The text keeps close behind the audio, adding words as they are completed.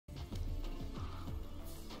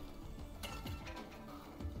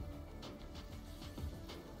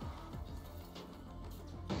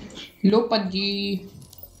लो पज्जी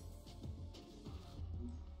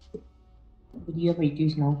ਵਧੀਆ ਭਾਈ ਕੀ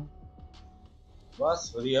ਸੁਣਾਓ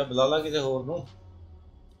ਬਸ ਵਧੀਆ ਬੁਲਾ ਲਾ ਕਿਸੇ ਹੋਰ ਨੂੰ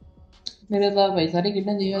ਮੇਰੇ ਤਾਂ ਭਾਈ ਸਾਰੇ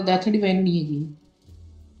ਕਿੰਨਾ ਦੀ ਡੈਥ ਡਿਵਾਈਨ ਨਹੀਂ ਹੈਗੀ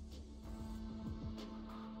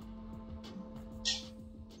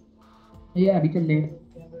ਇਹ ਆ ਵੀ ਚੱਲੇ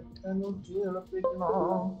ਤੈਨੂੰ ਜੇਲ ਪਿੱਟਣਾ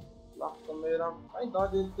ਲੱਕ ਮੇਰਾ ਪੈਂਦਾ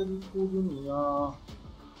ਜੇ ਤੇਰੀ ਦੁਨੀਆ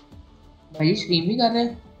भाई स्ट्रीम भी कर रहे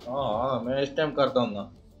हैं हाँ मैं इस टाइम करता हूँ ना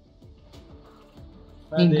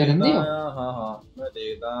मैं स्ट्रीम करन देखता दियो हाँ मैं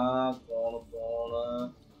देखता कौन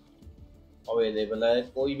कौन अवेलेबल है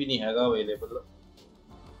कोई भी नहीं हैगा अवेलेबल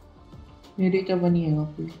मेरे क्या बनी है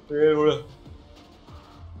कोई फिर बोले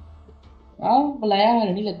आओ बुलाया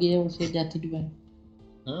है नहीं लगी है उसे डेथ डिवाइन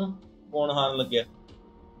कौन हार लग गया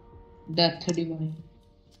डेथ डिवाइन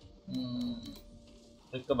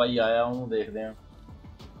एक भाई आया हूँ देखते हैं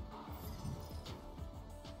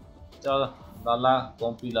चल लाला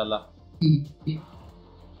कॉम्पी लाला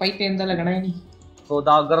भाई तेन तो लगना ही नहीं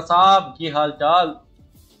सौदागर साहब की हाल चाल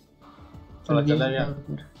चला चला गया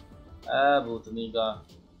ए भूतनी का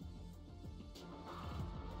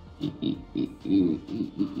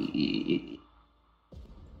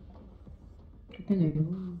कितने गए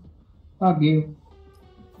भागे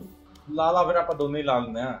लाला फिर आप दोनों ही ला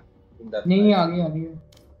लेने हैं नहीं आगे आगे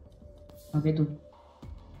आगे तू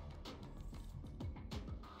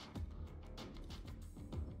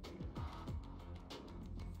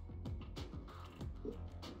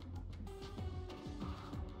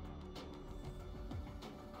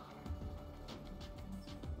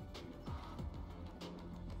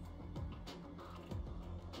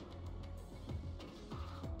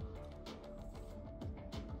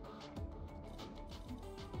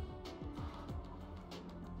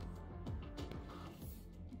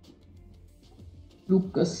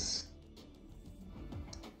Lucas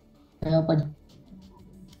kayak apa nih?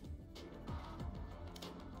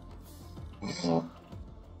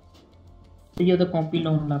 ये तो कॉपी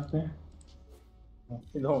लोन लगता है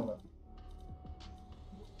खिलौना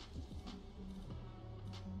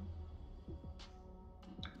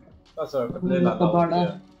असर कपड़े ला कबाड़ा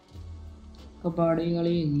कबाड़े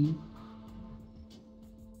वाली है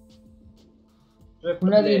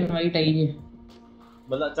उन्हें भी इनवाइट आई है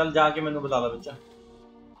बला चल जाके मैंने बुला ला बच्चा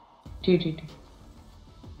ठीक ठीक ठीक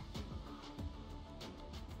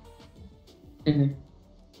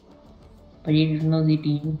पर ये ना दी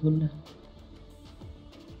टीम फुल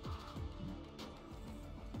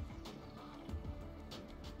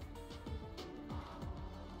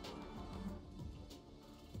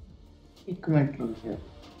एक मिनट रुकिए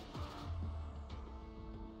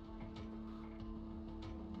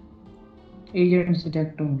एजेंट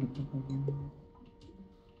सिलेक्ट होंगे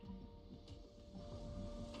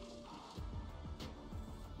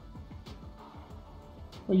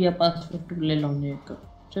तो ये पास फिफ्ट ले लूंगे एक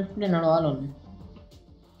सिर्फ ले नड़वा लूंगे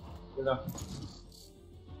किधर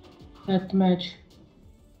डेथ मैच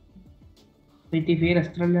बीती फिर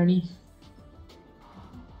अस्त्र लेनी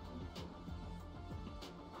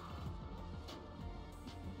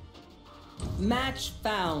Match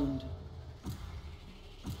found.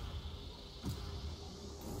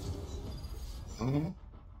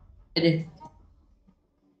 अरे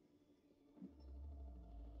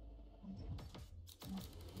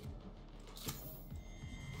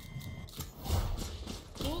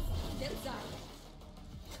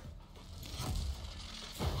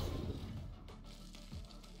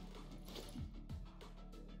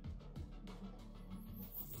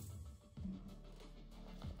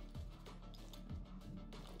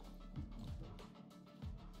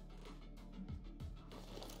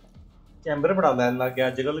चैंबर बड़ा लैन लग गया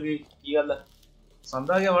अजकल की गल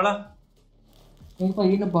पसंद आ गया वाला नहीं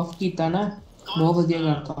भाई ने बफ कीता ना बहुत बढ़िया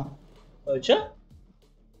करता अच्छा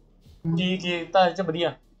की ता च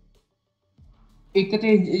बढ़िया ਇੱਕ ਤੇ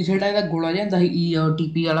ਜਿਹੜਾ ਇਹਦਾ ਗੋਲਾ ਜਾਂਦਾ ਸੀ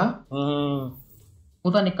ਈਟੀਪੀ ਵਾਲਾ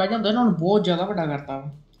ਉਹ ਤਾਂ ਨਿੱਕਾ ਜਿਹਾ ਹੁੰਦਾ ਇਹਨਾਂ ਨੂੰ ਬਹੁਤ ਜ਼ਿਆਦਾ ਵੱਡਾ ਕਰਤਾ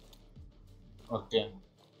ਓਕੇ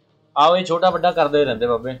ਆਓ ਇਹ ਛੋਟਾ ਵੱਡਾ ਕਰਦੇ ਰਹਿੰਦੇ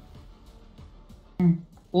ਬਾਬੇ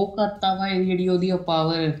ਉਹ ਕਰਤਾ ਵਾ ਜਿਹੜੀ ਉਹਦੀ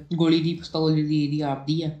ਪਾਵਰ ਗੋਲੀ ਦੀ ਪਿਸਤੌਲ ਦੀ ਇਹਦੀ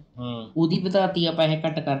ਆਪਦੀ ਆ ਉਹਦੀ ਵਧਾਤੀ ਆ ਪੈਸੇ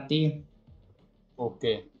ਘੱਟ ਕਰਤੇ ਆ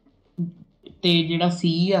ਓਕੇ ਤੇ ਜਿਹੜਾ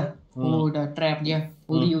ਸੀ ਆ ਉਹਦਾ ਟ੍ਰੈਪ ਜਿਹਾ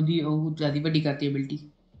ਉਹਦੀ ਉਹ ਜ਼ਿਆਦਾ ਵੱਡੀ ਕਰਤੀ ਐਬਿਲਿਟੀ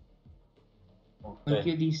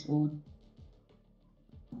ਓਕੇ ਦੀ ਉਹ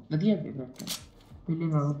ਵਧੀਆ ਦੇ ਬੈਠਾ ਪਹਿਲੇ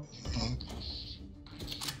ਨਾਲੋਂ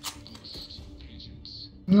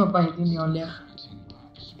não pai que me olha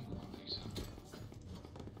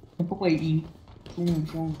um pouco aí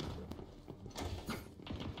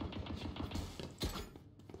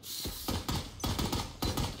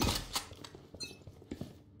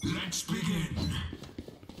Let's begin.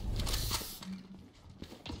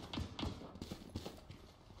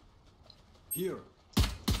 Here.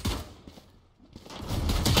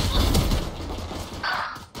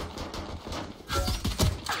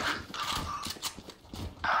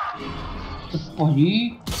 भाई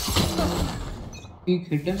एक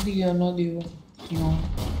हिटर दिया ना देवा क्यों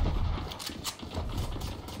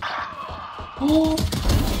ओ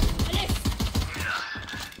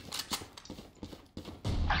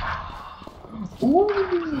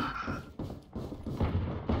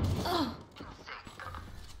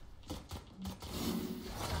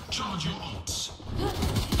Charge your ults.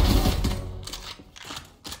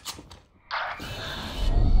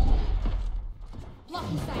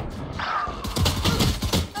 Blocking sight.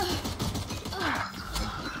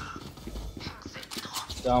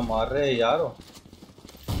 क्या मार रहे हैं यार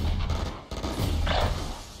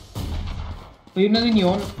तो इन्हें नहीं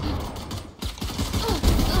ऑन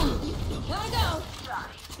Gotta go.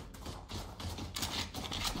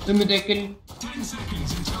 तुम देख के 10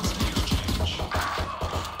 seconds until stage change.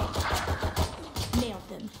 Nailed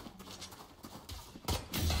them.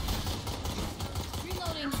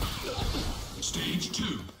 Reloading. Stage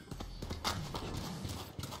 2.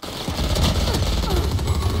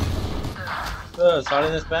 साले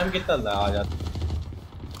ने स्पैम कितना था आ जाता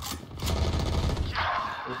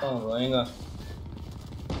तो रोएगा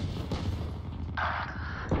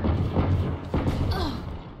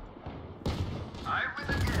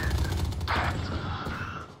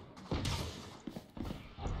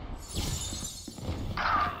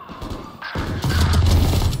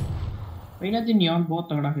भाई ना दिन नियॉन बहुत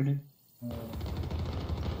तगड़ा खेले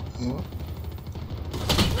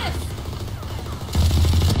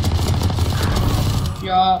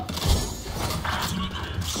क्या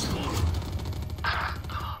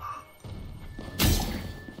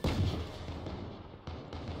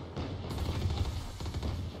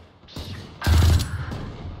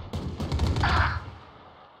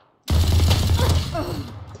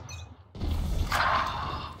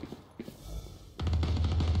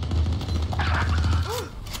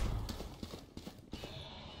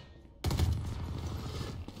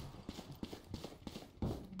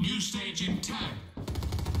New stage in 10.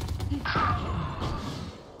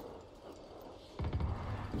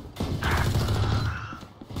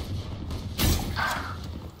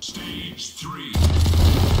 Stage 3.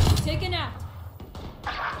 Taken out.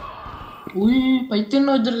 ओए भाई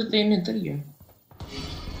तीनों इधर तीन इधर ही है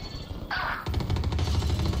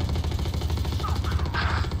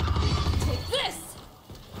Take this.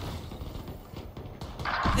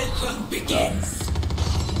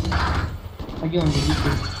 आगे ऑन दी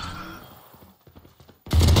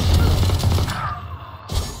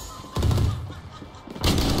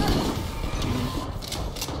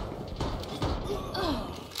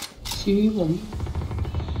सी भाई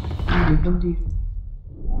ये बंदी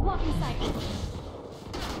Blocking sight.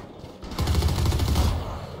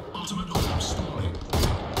 Ultimate orb stalling.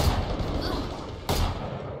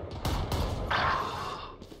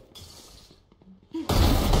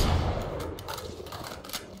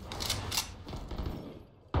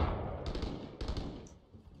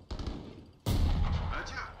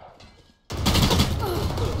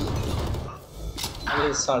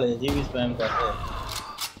 अरे साले जी भी स्पैम करते हैं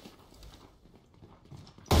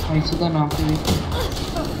ऐसे का नाम पे देख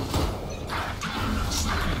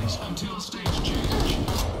Seconds until stage change.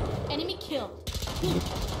 Enemy killed.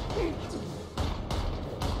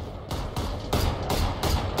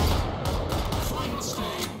 Final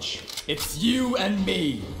stage. It's you and me.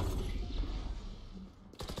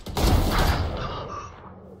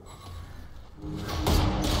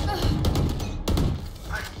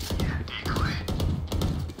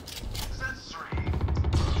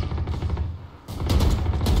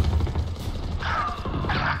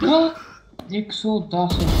 हाँ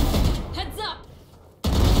 110 Heads up.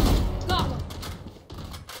 Got one.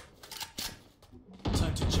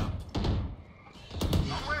 Time to jump.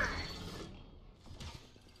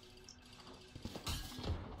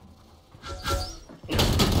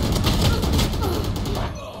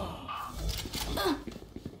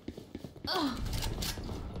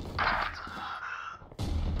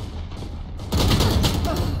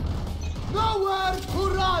 Nowhere to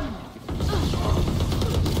run.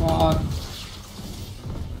 और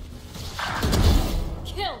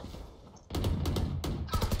Kill.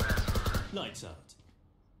 Lights out.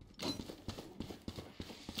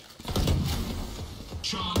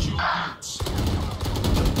 Charge your ults.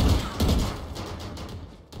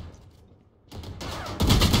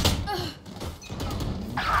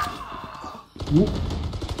 वो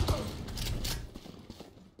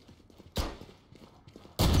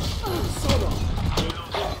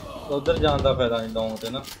तो उधर जान का फायदा नहीं डाउन होते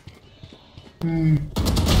ना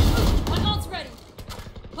My ult's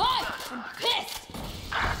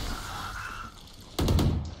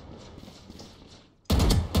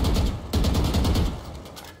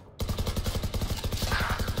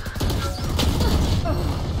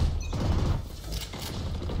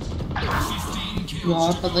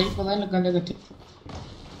यार पता ही लगने लगा थे।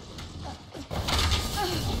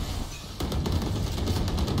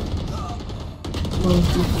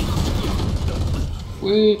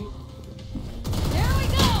 ओए There we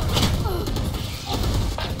go.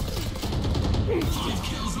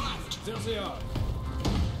 There they are.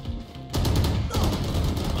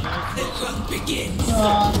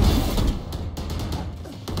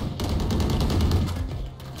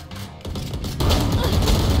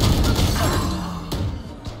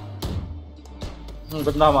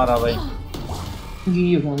 बंदा मारा भाई।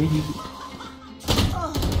 ये भाई जी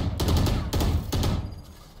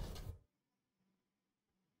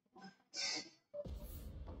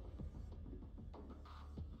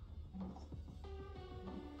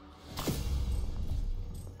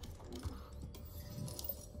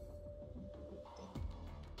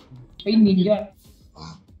भाई निंजा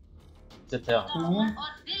कितने हाँ हाँ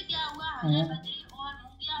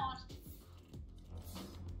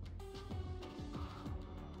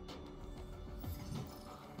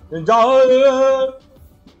निंजा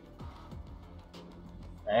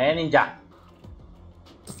ए Ninja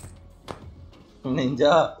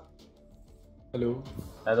Ninja. Hello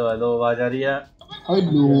hello hello आवाज आ रही है?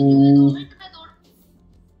 हेलो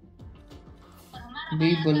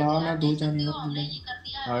भाई बुला ना दो जाने का बुला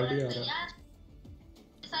आरडी आ रहा है।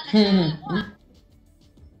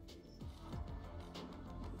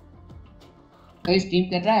 कहीं स्ट्रीम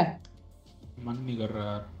कर रहा है मन नहीं कर रहा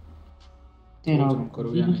यार। तेरा सोच रहा हूँ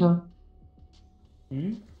करूँ या भी नहीं। तो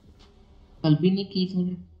कल भी नहीं की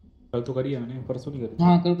तूने। कल तो करी है मैंने, परसों नहीं करी।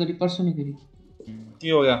 हाँ कल करी परसों नहीं करी। की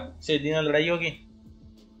हो गया? सेदी ਨਾਲ लड़ाई होगी?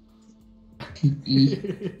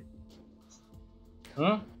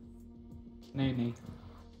 नहीं नहीं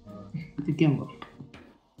तो क्या हुआ?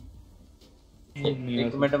 एक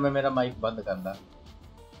मिनट में मेरा माइक बंद करना।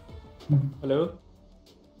 हेलो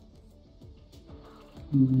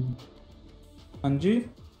हाँ जी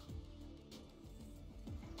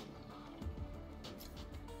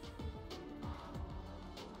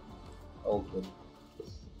ओके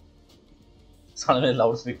सामने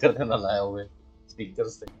लाउड स्पीकर से ना लाया हुए स्पीकर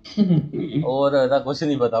से और ऐसा कुछ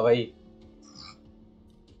नहीं पता भाई।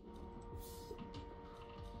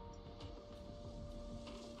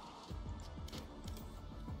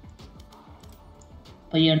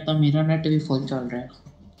 भाई यार तो मेरा नेट भी फुल चल रहा है।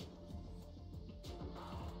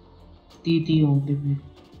 ती होंगे भी।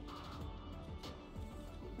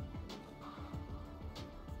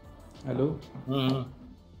 हेलो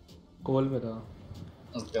कॉल पे था।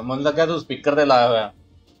 ओके मन लगा तू स्पीकर पे लाया हुआ है।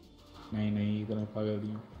 नहीं नहीं इतना पागल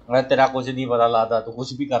नहीं हूँ। मैं तेरा कुछ नहीं पता लाता तू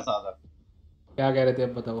कुछ भी कर सकता। क्या कह रहे थे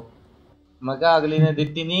अब बताओ। मैं क्या अगली ने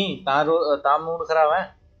दिखती नहीं ताम मूड खराब है।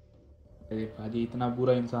 अरे भाजी इतना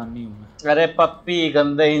बुरा इंसान नहीं हूँ मैं। अरे पप्पी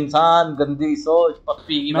गंदे इंसान गंदी सोच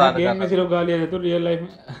पप्पी की मैं बात गेम में कर। सिर्फ गालियाँ देता हूँ, रियल लाइफ में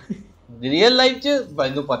रियल लाइफ च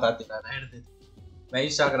भाई तू पता तेरा रहने दे। मैं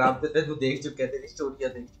इंस्टाग्राम पे तेरे को देख चुका है तेरी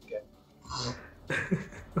स्टोरियां देख चुका है।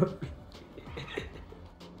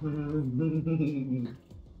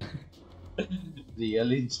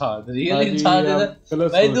 रियल इंसान चलो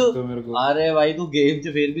भाई तू सोच दो मेरे को। अरे भाई तू गेम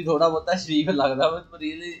च फिर भी थोड़ा बहुत शरीफ लगदा मैं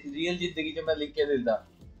रियल जिंदगी च मैं लिख के देता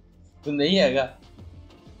तू नहीं हैगा।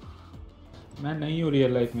 मैं नहीं हूँ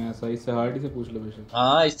रियल लाइफ में ऐसा, इससे हार्डी से पूछ लो बेशक।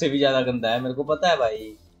 हाँ इससे भी ज्यादा गंदा है मेरे को पता है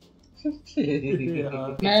भाई।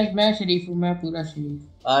 मैं शरीफ हूँ, मैं पूरा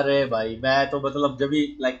शरीफ। अरे भाई मैं तो मतलब जब भी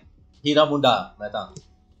लाइक हीरा मुंडा मैं था।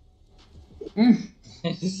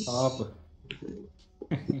 आप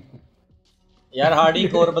यार हार्डी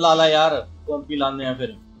को और बुला ला यार कॉम्पी लाने हैं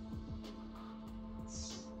फिर।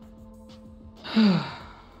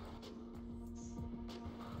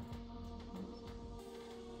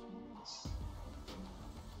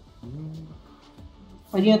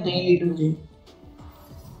 और ये दे लीटर जी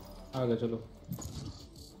आ गया चलो।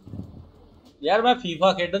 यार मैं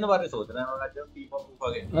फीफा खेलने बारे सोच रहा हूँ जब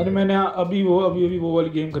फीफा खेल। अरे मैंने अभी वो वाली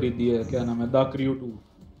गेम खरीदी है, क्या नाम है, द क्रू 2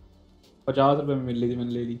 50 रुपए में मिल रही थी,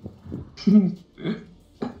 मैंने ले ली।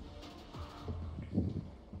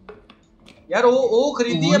 यार वो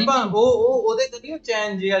खरीदी है पा वो ओदे करी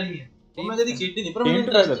चैन जी वाली है वो मैं कभी खेली नहीं पर मुझे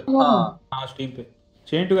इंटरेस्ट। हां स्ट्रीम पे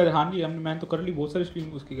चेन टुगेदर। हाँ जी मैंने तो कर ली बहुत सारी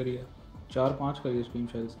स्ट्रीम उसकी करी है, 4-5 करी है स्ट्रीम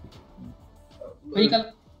शायद इसकी। भाई कल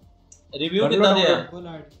रिव्यू कितना दिया है?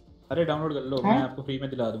 अरे डाउनलोड कर लो, मैं आपको फ्री में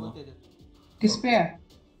दिला दूंगा। किस पे है?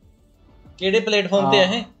 केड़े प्लेटफॉर्म पे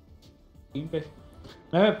है? स्ट्रीम पे।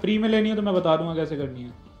 मैं फ्री में लेनी है तो मैं बता दूंगा कैसे करनी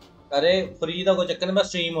है। अरे फ्री का कोई चक्कर में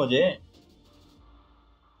स्ट्रीम हो जाए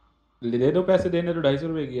दे दो पैसे, देने तो 250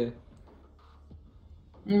 रुपए की है।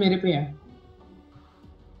 मेरे पे है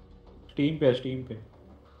स्ट्रीम पे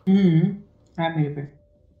है मेरे पे।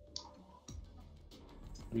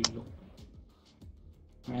 खरीद लो।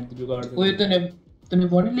 मैं तो जुगाड़ से ओए तूने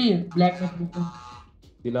बॉडी ली है ब्लैक में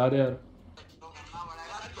दिला दे यार।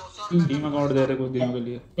 टीम अकाउंट दे रहे कुछ दिनों के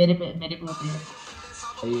लिए। मेरे पे होते हैं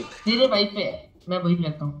भाई तेरे भाई पे मैं वही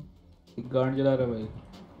खेलता हूँ। एक गांड जला रहा है भाई।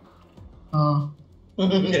 हाँ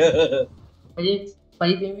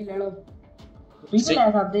भाई गेम ही लड़ो तुम तो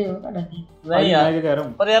ले सकते हो ना नहीं। नहीं यार मैं क्या कह रहा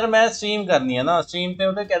हूँ पर यार मैं स्ट्रीम करनी है ना स्ट्रीम पे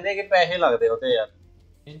होते कहते हैं कि पैसे लगते होते यार।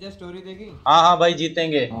 निंजा स्टोरी देखी? हाँ भाई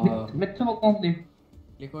जीतेंगे। हाँ मिथ्या वो कौन दे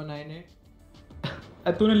लिखो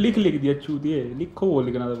 98। तूने लिख दिया चूतिए। लिखो वो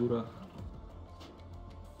लिखना था पूरा।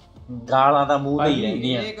 गाला था मुंह भाई, ही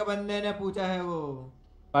रहनी है। एक बंदे ने पूछा है वो।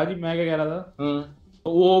 पाजी मैं क्या कह रहा था तो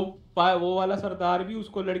वो वाला सरदार भी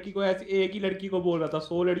उसको लड़की को ऐसे एक ही लड़की को बोल रहा था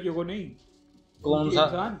 100 लड़कियों को नहीं।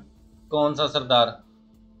 कौन सा सरदार?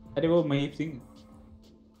 अरे वो महीप सिंह।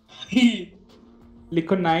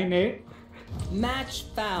 लिखो 98 Match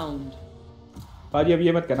found. पाजी अब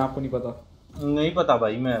ये मत कहना आपको नहीं पता। नहीं पता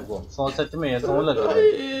भाई मैं वो सच में है सौ लगे भाई।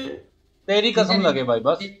 तेरी कसम लगे भाई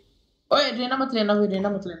बस। ओए रेना मत लेना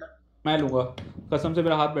मैं लूंगा कसम से।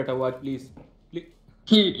 मेरा हाथ बैठा हुआ आज प्लीज।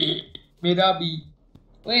 मेरा भी।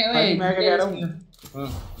 ओए भाई मैं क्या कह रहा हूँ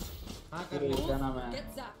हाँ कर ले। क्या नाम है Get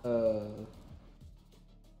zapped.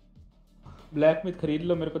 ब्लैक मिथ खरीद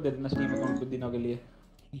लो मेरे को दे देना स्टीम अकाउंट कुछ दिनों के लिए।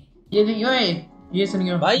 ये देखिए ओए ये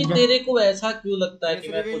सुनियो भाई तेरे को ऐसा क्यों लगता है कि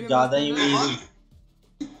मैं कुछ ज्यादा ही अमीर हूँ?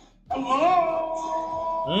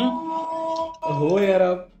 हो यार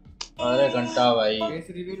आप। अरे घंटा भाई फेस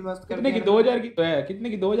रिवील मस्त कर कितने की दिया 2000 की तो है। कितने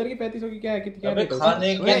की 2000 की 3500 की क्या है कितनी क्या अबे रेट है?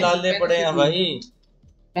 खाने के लाले पड़े हैं भाई।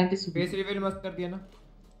 35 फेस रिवील मस्त कर दिया ना।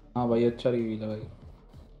 हाँ भाई अच्छा रिव्यू है भाई।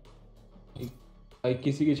 भाई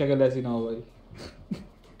किसी की शक्ल ऐसी ना हो भाई।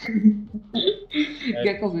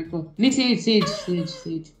 देखो नहीं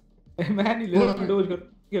सेज मैं नहीं ले रहा डोज कर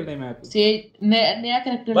खेलने में आप। सेज नया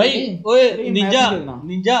कैरेक्टर भाई ओए अरे निंजा मैं खेलना।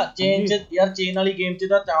 निंजा चेन च यार चेन वाली गेम च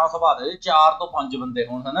ਤਾਂ ਚਾਰ ਸਵਾਰ ਹੈ 4 ਤੋਂ 5 ਬੰਦੇ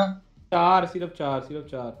ਹੋਣ ਹਨਾ। सिर्फ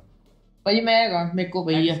चार भाई मैं हैगा मेरे को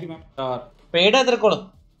भैया मैक्सिमम 4। पेड है तेरे को?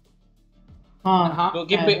 हाँ हाँ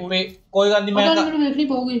क्योंकि कोई गल नहीं पता मैं नहीं मैंने देखनी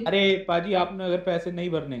पड़ेगी। अरे पाजी आपने अगर पैसे नहीं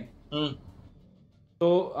भरने तो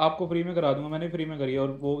आपको फ्री में करा दूंगा। मैंने फ्री में करी है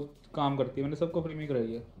और वो काम करती है। मैंने सबको फ्री में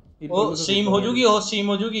कराई है। वो स्ट्रीम हो जूगी वो स्ट्रीम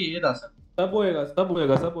हो जूगी ये दस सब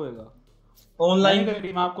होएगा ऑनलाइन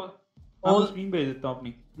मैं आपको स्ट्रीम भेज देता हूँ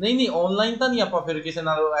अपनी। नहीं ऑनलाइन ਤਾਂ ਨਹੀਂ ਆਪਾਂ ਫਿਰ ਕਿਸੇ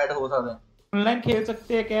ਨਾਲ ऐड हो सकते ऑनलाइन खेल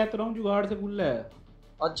सकते हैं कह तो रहा हूँ जुगाड़ से फुल है।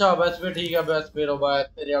 अच्छा बस फिर ठीक है बस फिर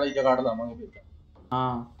तेरे वाली जगाड़ लावांगे फिर।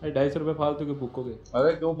 हाँ 250 रुपए फालतू के फूकोगे।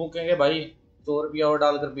 अबे क्यों फूकेंगे भाई 100 रुपया और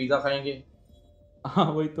डालकर पिज्जा खाएंगे। हाँ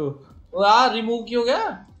वही तो। वो यार रिमूव क्यों गया?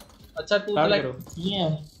 अच्छा तू स्टार्ट लाइक करो। ये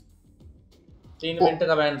 3 मिनट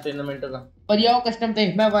का बैन 3 मिनट का। और ये कस्टम थे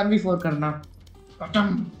मैं 1v4 करना कस्टम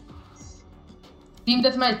टीम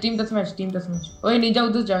डेथमैच। ओए निंजा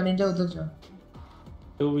उधर जा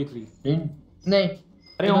 2v3 नहीं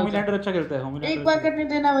अरे होमीलैंडर अच्छा खेलता है। होमीलैंडर एक बार करने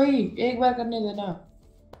देना भाई एक बार करने देना।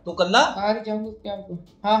 तू कल्ला? बाहर ही जाऊंगा क्या आपको।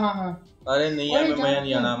 हाँ अरे नहीं यार मैं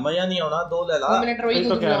मजा नहीं आना 2 ले ला। वही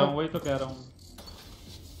तो कह रहा हूँ।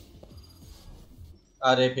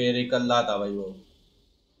 अरे फिर ही कल्ला था भाई वो।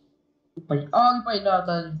 भाई आगे पहला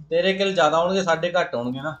आता है तेरे किल ज्यादा होंगे साढ़े घट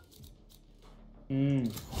होंगे ना।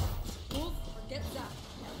 Move or get zapped.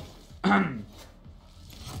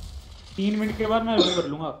 3 minute के बाद मैं वो कर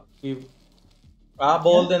लूंगा। आप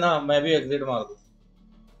बोल देना मैं भी एग्जिट मार दूं।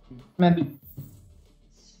 मैं भी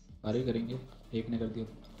अरे करेंगे एक ने कर दिया।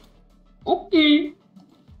 ओके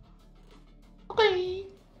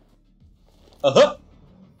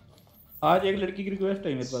आज एक लड़की की रिक्वेस्ट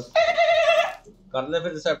है मेरे पास। कर ले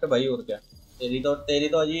फिर एक्सेप्ट भाई और क्या। तेरी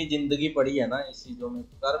तो अजी जिंदगी पड़ी है ना इस चीजों में।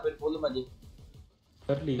 कर फिर फुल मजे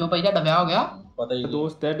कर ली। क्यों भाई क्या डब्या हो गया। पता ही नहीं।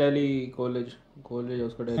 दोस्त है दिल्ली कॉलेज है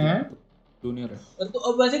उसका दिल्ली हैं? जूनियर है। तो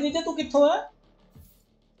अब वैसे नीचे तू कित्थों है?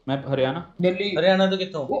 मैं हरियाणा दिल्ली हरियाणा तो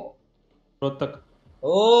कित्थों? रोहतक।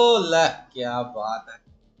 ओ ले क्या बात है।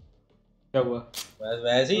 क्या हुआ?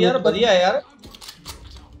 वैसे ही यार बढ़िया है यार।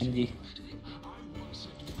 जी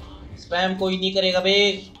स्पैम कोई नहीं करेगा बे।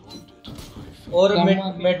 और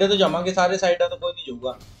मिड तो जमांगे सारे साइड तो कोई नहीं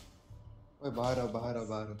जाऊंगा। ओए बाहर आ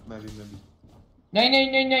मैं भी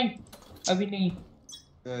नहीं अभी नहीं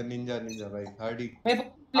निंजा भाई हार्डी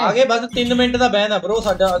आगे बस 3 मिनट ਦਾ ਬੈਨ ਹੈ bro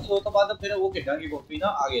ਸਾਡਾ। ਉਸ ਤੋਂ ਬਾਅਦ ਫਿਰ ਉਹ ਖੇਡਾਂਗੇ ਕਾਪੀ ਨਾ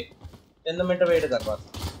आगे 3 ਮਿੰਟ ਵੇਟ ਕਰ ਬਸ।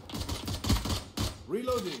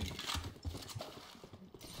 Reloading.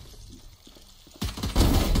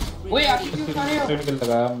 ओए आगे क्यों खा रहे हो। क्रिटिकल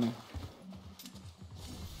लगाया हमने।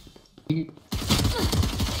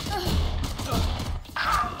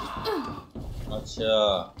 अच्छा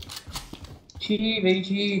छी भाई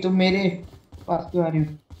छी तुम मेरे पास क्यों आ रही हो।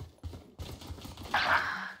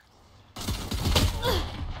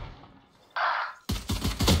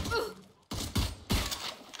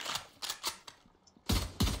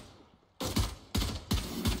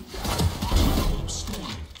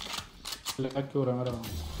 लगा क्यों रहा मेरा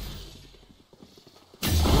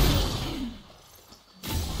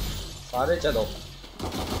सारे चलो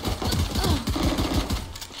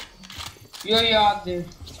यो याद दे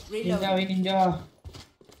निंजा भाई निंजा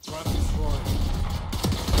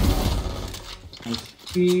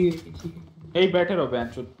यही बैठे रहो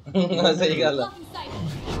बेंच सही गल है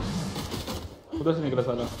उधर से निकला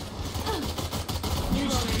साला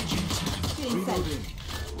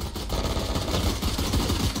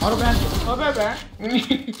और बेंच अबे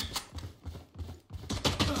बेंच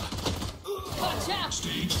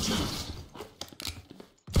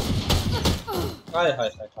हाय हाय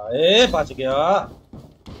हाय हाय बच गया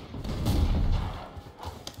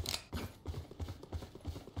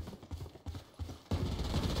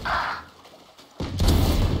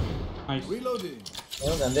Reloading.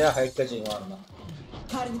 ये गंदे हाइट का चाहिए मारना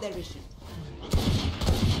Cutting their vision.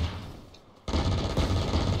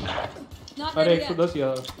 Not अरे ready yet. 110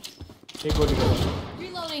 यार एक गोली करो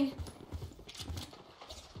Reloading.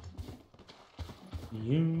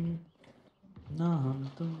 यूं ना हम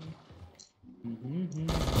तुम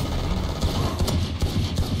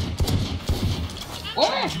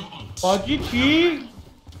ओए पाजी थी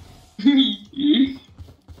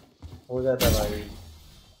हो जाता है भाई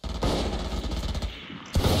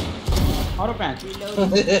और बेंच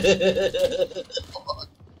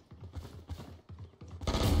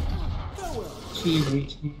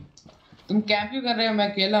तुम कैंप क्यों कर रहे हो मैं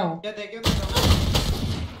अकेला हूँ क्या देखे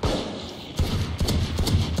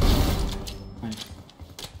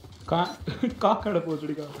का खड़ा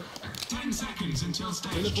पोचड़ी का 10 seconds until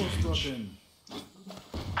stage change. Drop in.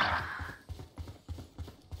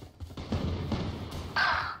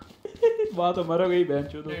 बात तो मर गई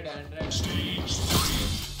बेंच तो Stage 3.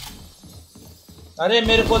 अरे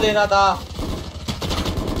मेरे को लेना था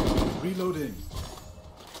Reloading.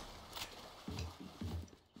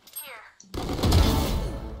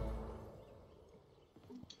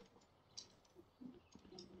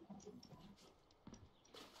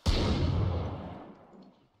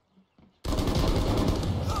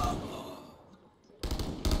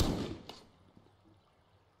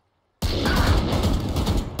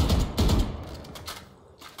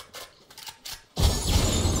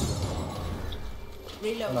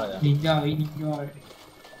 Reload. निंजा भाई Ninja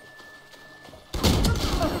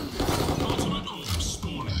Ultimate orb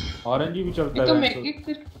spawning. Orange भी चलता तो है मैं बेंच एक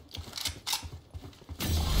फिर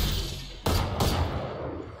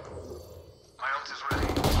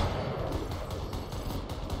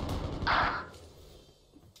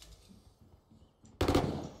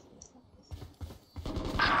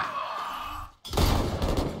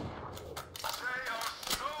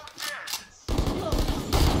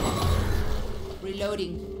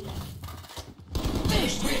Reloading.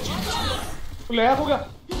 तो ले हो गया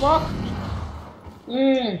वाह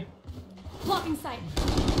Blocking sight.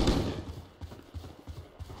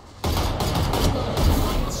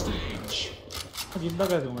 Stage. जिंदा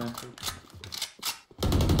कैसे हूँ मैं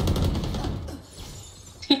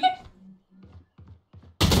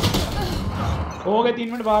हो गए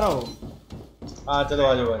 3 मिनट बाहर आओ हाँ चलो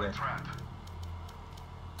आ जाओ आ जाओ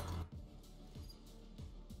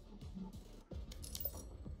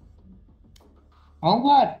आऊं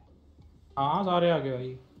बाहर हाँ सारे आ गए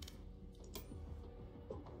भाई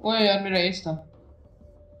ओए यार मेरा एस था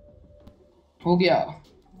हो गया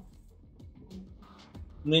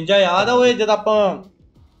ਨਿੰਜਾ ਯਾਦ ਆ ਓਏ ਜਦ ਆਪਾਂ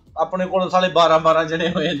ਆਪਣੇ ਕੋਲ ਸਾਲੇ 12 ਜਣੇ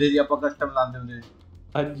ਹੋਏ ਹੁੰਦੇ ਜੀ ਆਪਾਂ ਕਸਟਮ ਲਾਉਂਦੇ ਹੁੰਦੇ ਸੀ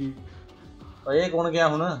हाँ जी ਓਏ ਇਹ ਕੌਣ ਗਿਆ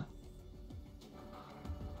ਹੁਣ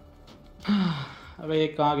अबे ये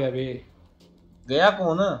कहाँ गया बे ਗਿਆ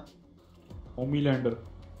ਕੌਣ होमीलैंडर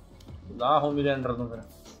ਲਾ ਹੋਮਲੈਂਡਰ ਨੂੰ ਫਿਰ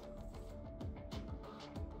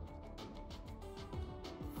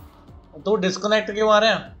ਤੂੰ ਡਿਸਕਨੈਕਟ ਕਿਉਂ ਆ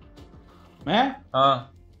ਰਿਹਾ मैं ਹਾਂ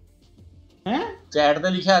हैं चैट पे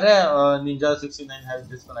लिखा आ रहा है निंजा 69 हैज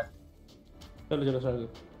डिस्कनेक्ट चलो चलो सर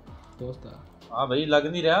दोस्त आ हाँ भाई लग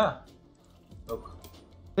नहीं रहा रुक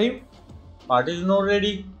सही पार्टी इज नॉट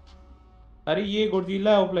रेडी अरे ये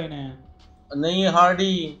गोडजिला ऑफलाइन है नहीं हार्डी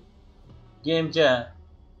गेम च है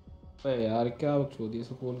अबे यार क्या बकचोदी है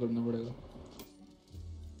इसको कॉल करना पड़ेगा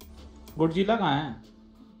गोडजिला कहाँ है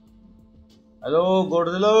हेलो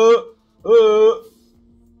गोडजिला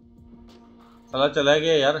साला चला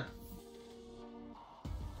गया यार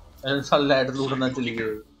साल लाइट लूटना चली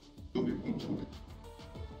गई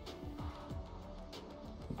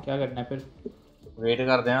क्या करना है फिर वेट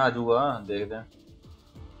करते हैं आजूगा देखते हैं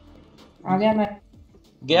आ गया मैं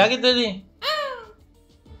गया कितने जी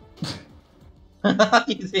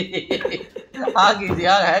किसी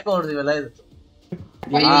है कौन सी वाला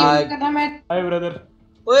भाई हाँ। ये करना मैं हाय ब्रदर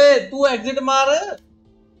ओए तू एग्जिट मार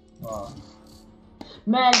हाँ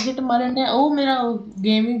मैं एग्जिट मारने ओ मेरा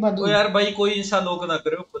गेमिंग बंद ओ हो यार भाई कोई इंस्टा लॉक ना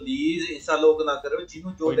करो प्लीज, इंस्टा लॉक ना करो,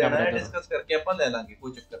 जिन्हों जो कोई ना लेना है brother। डिस्कस करके अपन ले लांगे,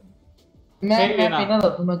 कोई चक्कर नहीं। मैं नहीं लेना। पहना दो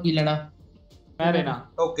तुम्हें की लेना। मैं लेना।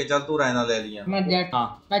 ओके चल तू रहना ले लिया। मैं जेट। हाँ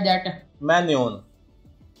मैं जेट। मैं नियोन।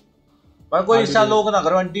 पर कोई इंस्टा लॉक ना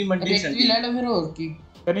करो, एंटी मंटी रेक्स भी शंटी। ले लो फिर और की।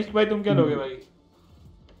 कनिष्क भाई तुम क्या लोगे भाई?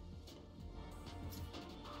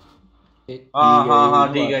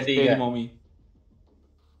 हाँ ठीक है ठीक है। मम्मी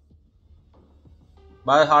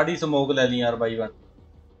भाई हार्डी स्मोक ले लिया यार भाई वन।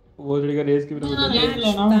 वो लड़का रेस की भी ले रेस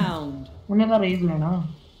लेना उन्हें का रेस लेना।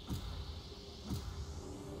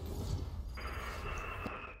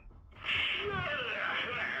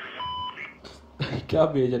 क्या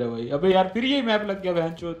भेज रहा है भाई? अबे यार फिर ये मैप लग गया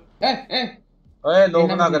बहनचोद। ए ए ओए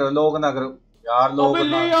लोग ना करो, लोग ना करो यार, लोग अबे ना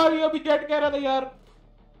ले यार, ये अभी जेट कह रहा था यार।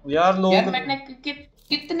 यार लोग। यार मैंने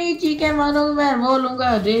कितनी चीखें मारूंगा मैं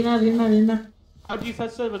बोलूंगा देना देना देना। अजी सच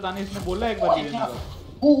सच बताने इसने बोला एक बार देने का।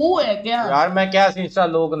 वो है क्या? यार मैं क्या इंस्टा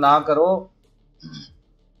लॉक ना करो।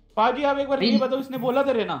 पाजी आप एक बार ये बताओ, इसने बोला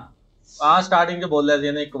तेरे ना? हाँ स्टार्टिंग से बोल रहे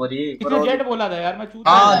थे ना एक बारी। इसने जेट बोला था यार, मैं चूत।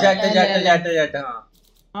 हाँ जेट जेट जेट जेट हाँ।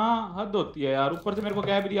 हाँ हद होती है यार, ऊपर से मेरे को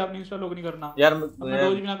कह भी दिया आपने इंस्टा लॉक नहीं करना यार मैं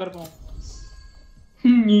रोज भी ना कर पाऊँ।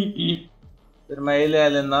 फिर मैं ये ले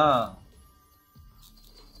लेना।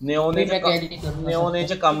 नेओने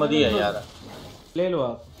च कम दी है यार। ले लो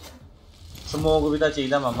आप। स्मोक भी तो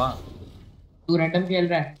चाहिए मामा। तू रैंडम खेल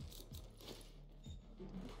रहा है?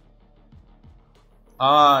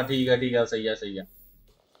 हाँ ठीक है सही है सही है।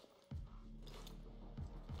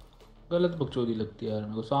 गलत बकचोदी लगती है यार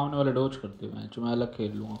मेरे को, सामने वाले डोज करते हैं, मैं अलग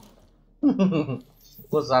खेल लूंगा।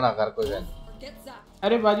 गुस्सा ना कर कोई बात।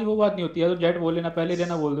 अरे बाजी वो बात नहीं होती है, तो जेट बोल लेना, पहले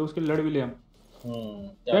लेना बोल दे, उसके लड़ भी ले हम।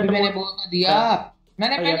 मैंने बोल तो दिया,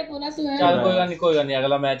 मैंने पहले बोला तो है। चल कोई नहीं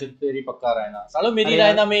अगला मैच तेरी पक्का रहना सालो, मेरी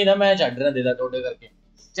रहना मैं ना मैच छड़ रहा देदा टोटे करके।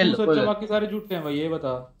 चल सच्चा बाकी सारे झूठे हैं भाई, ये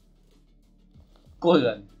बता। कोई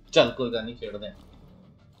गल चल कोई गल नहीं खेड़दे हैं।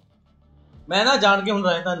 मैं ना जान के हुन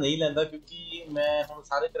रहना नहीं लेंदा क्योंकि मैं हुन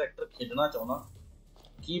सारे कैरेक्टर खेलना चाहना,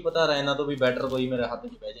 की पता रहना तो भी बेटर कोई मेरे हाथ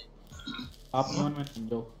में बैठ जाए। आप नियॉन में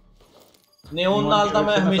समझो। नियॉन नाल ता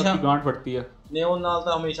मैं हमेशा गांड फटती है। नियॉन नाल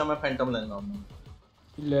ता हमेशा मैं फैंटम लेना हूं।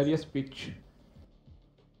 Hilarious pitch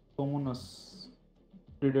टोमोनस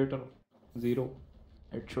predator 0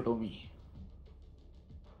 हेडशॉटोमी।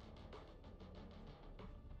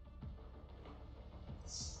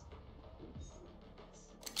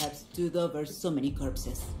 I've stood over so many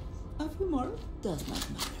corpses. A few more does not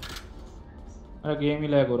matter. अरे गेम ही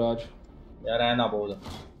लैग हो रहा आज यार है ना बोल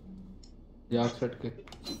जाग सेट के।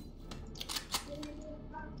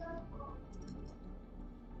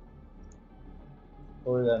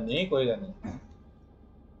 कोई गल नहीं।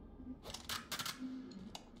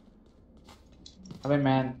 अबे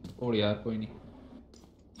मैन छोड़ यार, कोई नहीं।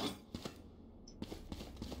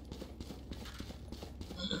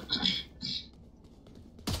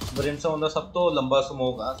 ब्रिमस्टोन ਦਾ ਸਭ ਤੋਂ ਲੰਬਾ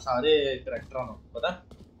ਸਮੋਕ ਆ ਸਾਰੇ ਕਰੈਕਟਰਾਂ ਨੂੰ ਪਤਾ।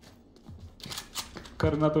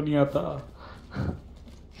 करना तो नहीं आता।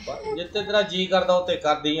 जितने तेरा जी करदा उते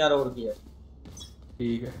कर दी यार, और की है।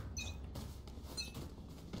 ठीक है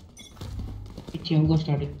पीछे होगा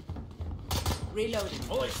स्टार्टिंग। Reloading.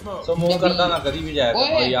 समोक करदा ना कभी भी जाएगा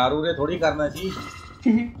और यार उरे थोड़ी करना चाहिए।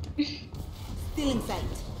 Still in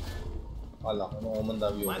sight. अल्लाह वो बंदा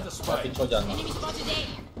भी होगा पीछे जाना। Enemy spotted A.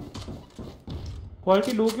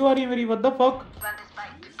 क्वालिटी लो क्यों आ रही है मेरी? What the fuck.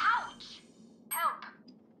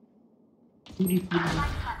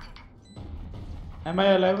 Am I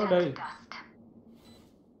alive or die?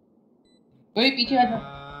 कोई पीछे आ जा।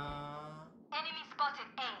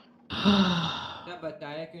 क्या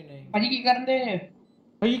बताया क्यों नहीं? भाजी की कर दे।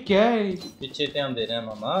 भाई क्या है? पीछे ध्यान दे रहे हैं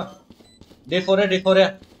मामा। डिफोरे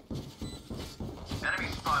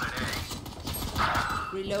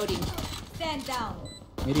Reloading. Stand down.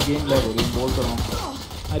 मेरी गेम लैग हो रही है, बोल तो रहा हूँ।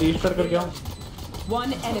 मैं रीस्टार्ट करके आऊँ।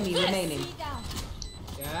 One enemy remaining.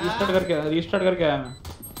 रीस्टार्ट करके आया मैं।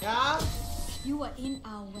 क्या? You are in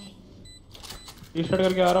our way. Restart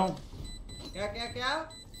करके आ रहा हूँ। क्या?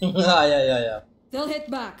 आया They'll hit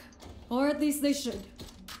back, or at least they should.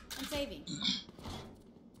 I'm saving.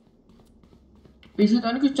 पीछे तो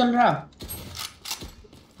नहीं कुछ चल रहा।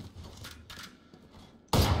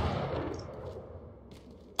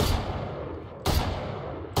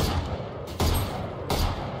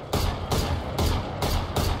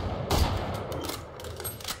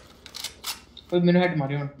 कोई मैंने हेड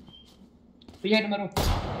मारे और पीछे हेड मारो।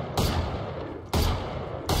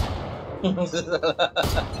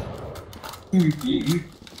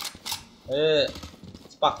 ए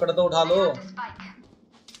पकड़ तो उठा लो।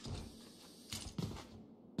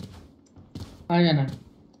 आ जाना।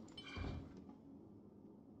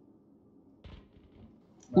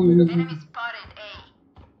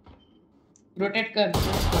 रोटेट कर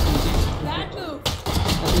Bad move.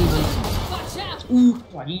 Watch out.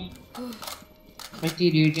 भाई बच्ची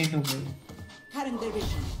रेडिएंट हो गई Cutting their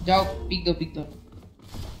vision. जाओ पिक दो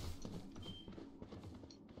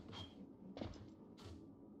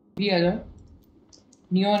भी आ जाओ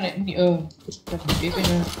नियॉन ये पे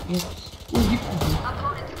ना ये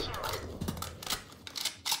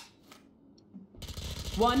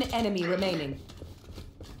One enemy remaining.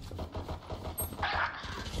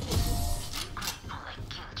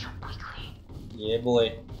 ये boy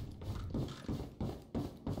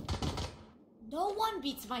No one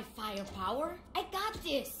beats my firepower. I got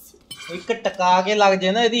this. एक टका के लग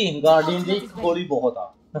जाए ना ਇਹਦੀ ਗਾਰਡੀਅਨ ਦੀ ਗੋਲੀ ਬਹੁਤ ਆ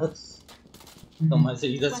ਤਾਂ ਮੈਂ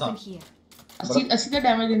ਸਹੀ ਦੱਸਾਂ Weapon here. 80 ਦਾ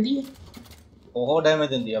ਡੈਮੇਜ ਦਿੰਦੀ ਹੈ ਬਹੁਤ ਡੈਮੇਜ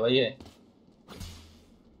ਦਿੰਦੀ ਆ ਬਾਈ ਇਹ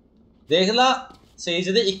ਦੇਖ ਲਾ ਸੇਜ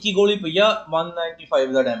ਦੇ 21 ਗੋਲੀ ਪਈ ਆ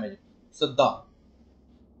 195 ਦਾ ਡੈਮੇਜ ਸਿੱਧਾ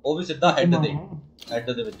ਉਹ ਵੀ ਸਿੱਧਾ ਹੈਡ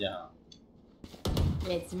ਦੇ ਵਿੱਚ ਹਾਂ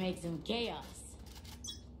Let's make some chaos.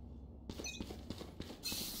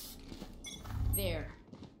 There.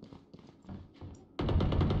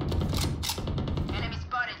 Enemy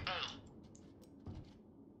spotted A.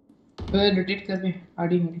 Rotate कर बे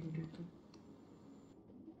आड़ी रोटेट कर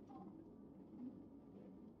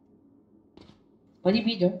भाई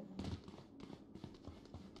भी जाओ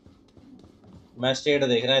मैं स्टेट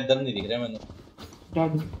देख रहा इधर नहीं दिख रहा मैंने जा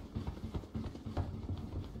दो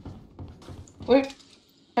ओए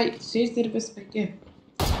भाई सेज तेरे पे स्पेक है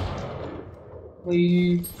भाई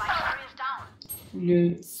ये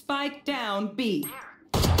Spike down B.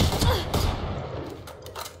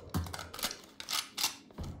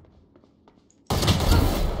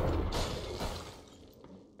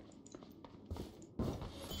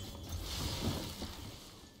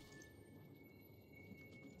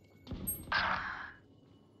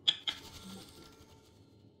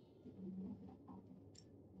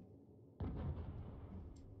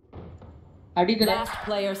 आड़ी करा Last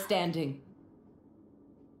player standing.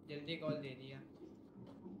 जल्दी कॉल दे दिया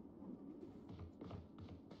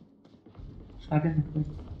आगे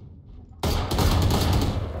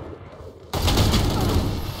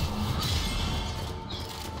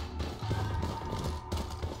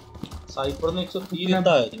साइपर ने 130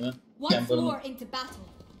 लेता है मैं One कैंपर floor में into battle.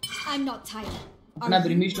 I'm not tired. अपना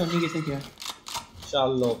ब्रिमिस्टोन नहीं कैसे किया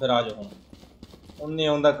चलो फिर आ जाओ उन्हें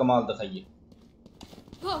उनका कमाल दिखाइए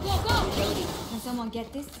Go, go, go! Can someone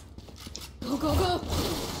get this? Go, go, go!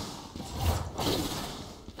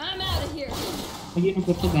 I'm out of here. ये तो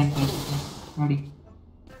करते बैन कर सकते हैं आड़ी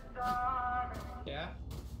क्या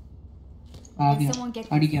आ गया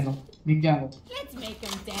आड़ी क्या लो Ninja low Let's make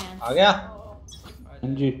them dance. आ गया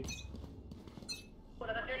हाँ जी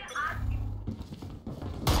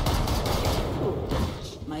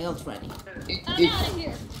My ult ready. I'm out of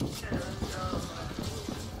here.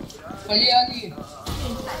 पहले आ गई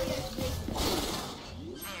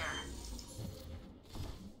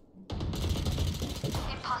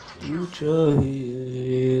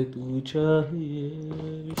तू चाहिए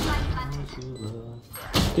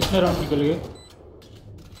कितने राउंड निकल गए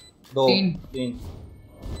दो तीन। तीन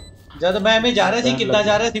जद मैं जा रहा ਸੀ ਕਿੱਦਾਂ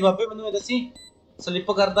ਜਾ ਰਿਹਾ ਸੀ ਬਾਬੇ ਮੈਨੂੰ ਇਹ ਦੱਸੀ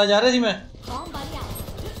ਸਲਿੱਪ ਕਰਦਾ ਜਾ ਰਿਹਾ ਸੀ ਮੈਂ Bomb buddy out.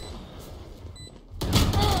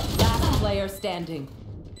 Last player standing.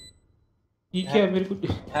 ये क्या मेरे को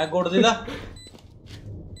ਹੈ ਗੋੜ ਦੇ ਦਾ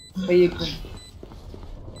भाई एक minute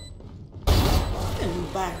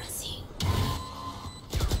Embarrassing.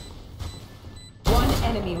 One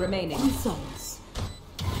enemy remaining. Souls.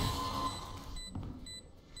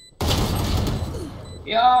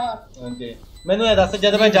 यार ਓਕੇ ਮੈਨੂੰ ਇਹ ਦੱਸ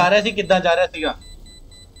ਜਦ ਮੈਂ ਜਾ ਰਿਹਾ ਸੀ ਕਿੱਦਾਂ ਜਾ ਰਿਹਾ ਸੀਗਾ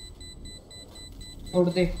छोड़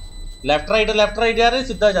दे ਲੈਫਟ ਰਾਈਟ ਜਾ ਰਿਹਾ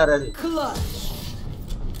ਸਿੱਧਾ ਜਾ ਰਿਹਾ ਸੀ Clutch.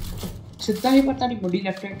 सीधा ही पता नहीं बॉडी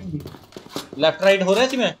लेफ्ट हैंड की ਲੈਫਟ ਰਾਈਟ ਹੋ ਰਿਹਾ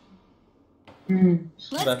ਸੀ ਮੈਂ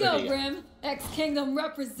Let's That's go, it, yeah. Grim. X Kingdom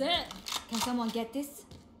represent. Can someone get this?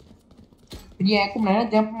 ये है को मैं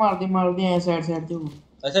जंप मार दे ऐसे साइड से वो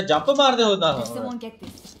ਅੱਛਾ ਜੰਪ ਮਾਰਦੇ ਹੋ ਤਾਂ Can someone get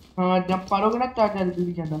this? हां जंप मारोगे ना चार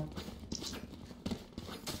जल्दी जाता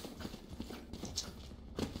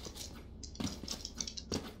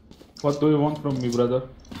What do you want from me, brother?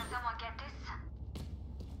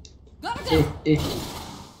 Gotta go. A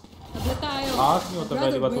Oblitayo. आस नहीं होता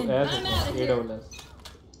पहली बात तो Brother एस win. I'm होता out of है here. AWS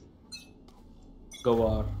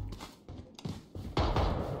गवार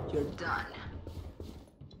You're done.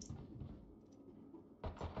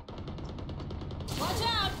 Watch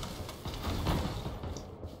out!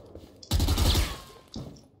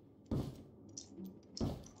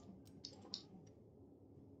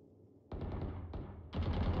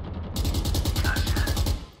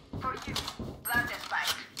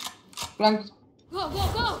 Plan Go, go,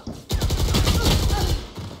 go!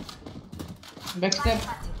 Back step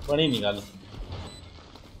बड़ी निकाल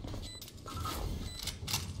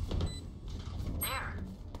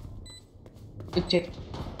पीछे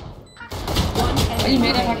भाई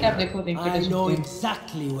मेरा फट आप देखो देख I know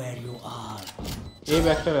exactly where you are. A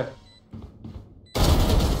vector है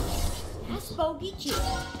That's bogey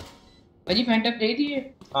cute. भाई फैंटम दे दिए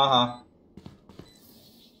हां हां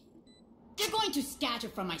You're going to scatter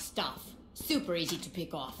from my stuff. Super easy to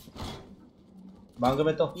pick off. मांग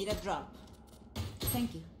में तो Need a drop.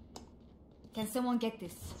 Thank you. Can someone get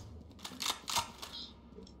this?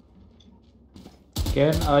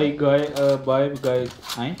 Can I bye guys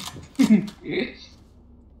हैं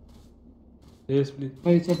yes please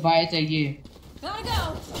भाई से बाय चाहिए Gotta go.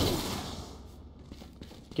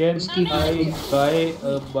 Can I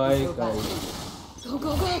bye guys Go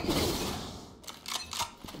go go.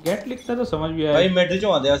 Gate लिखता तो समझ भी आया भाई मिड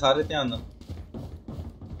चों आंदे आ सारे ध्यान नाल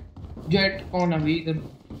जेट कौन है भी इधर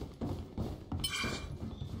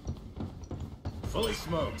Fully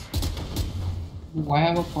smoked. Why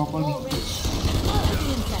have a proper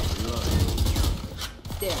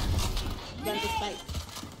There. Gun to spike.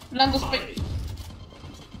 land the spike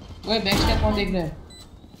ओए बैक स्टेप कौन देख रहा है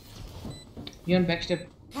ये बैक स्टेप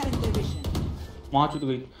Current division. वहां चुद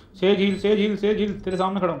गई सेज हील तेरे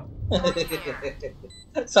सामने खड़ा हूं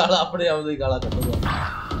साला अपने आप से गाला कटूगा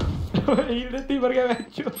हील देती भर गया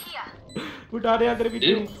बच्चों उठा दे यार तेरे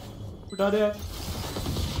पीछे उठा दे यार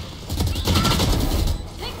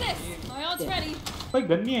Take this. My ult's ready. भाई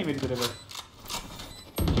गन नहीं है मेरी तेरे पास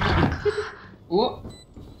वो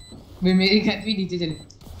वे मेरी गन भी नीचे चली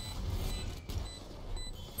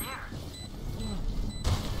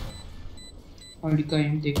और का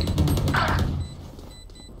एम देख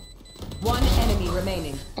One enemy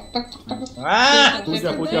remaining.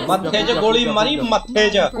 मत्थे जो गोली मारी मत्थे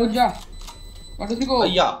जा कूद जा वाटो को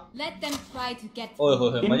भैया Let them try to get. ओए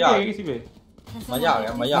होए मजा आ गया किसी पे Can मजा आ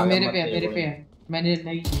गया मजा आ गया मेरे पे है मैंने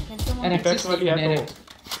नहीं Can someone get रेक्सिस वाली है तो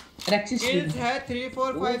रेक्सिस Kills है 3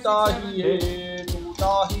 4 5 टूटा 6 ही 7. है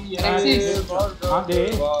टूटा ही है हां दे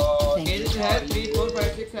Kills है 3 4 5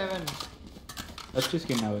 6 7. अच्छी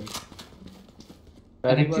स्किन है भाई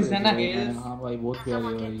रेक्सिस है ना हां भाई बहुत प्यारी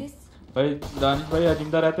है get भाई this? भाई दानिश भाई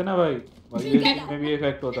जिंदा रहते ना भाई ये में भी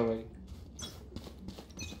इफेक्ट होता भाई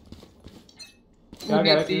क्या कह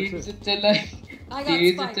रहा है तेज तेज से चलाई I got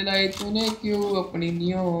तेज spike. चलाई तूने क्यों अपनी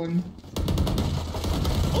नियॉन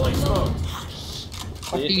Fully smoked.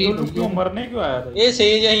 पट्टी क्यों मरने क्यों आया था ये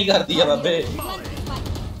सेज यही कर दिया बाबे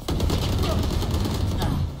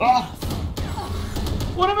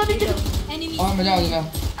ओरे मैं नहीं Enemy. और मजा आ गया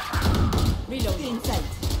Reload inside.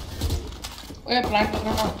 ओए प्लांट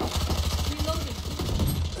करना ना Reloading.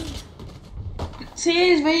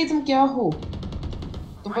 सेज भाई तुम क्या हो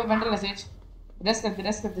तुम पे बंडल है सेज रेस्ट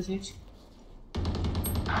करते सेज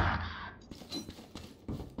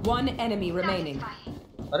One enemy remaining.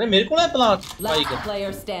 अरे मेरे को ना प्लांट भाई Last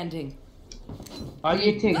player standing.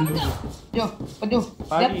 ये थे जो जो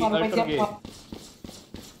हाजी, जंप मारो अल्टर के।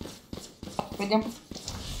 पे jump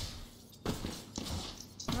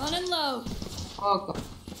Running low. Okay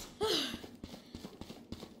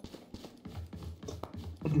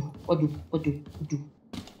ओदू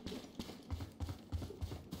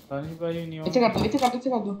Danish भाई नहीं इसे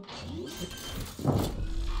कर दो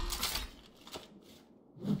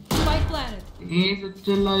Spike planted. ये तो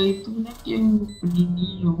चलाई तूने क्यों अपनी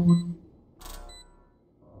नियॉन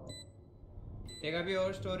एक अभी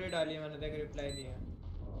और स्टोरी डाली मैंने देख रिप्लाई दिया.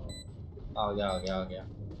 आ गया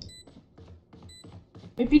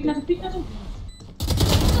ए पीटना तो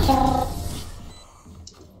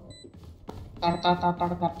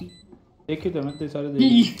तार काटी देखी तो मैं तेरे सारे देख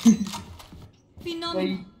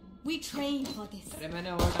Phenomenal. We trained for this. अरे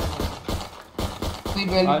मैंने और डाला. कोई Are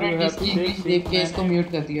you वेलफ्रेंड happy? इसकी इंग्लिश देख के इसको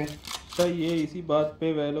म्यूट कर दिया तो ये इसी बात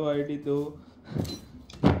पे वैलो आईडी दो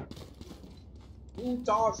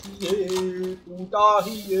टूटा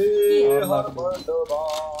ही है हर बंदवा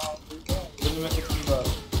दिन में कितनी बार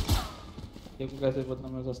देखो कैसे पता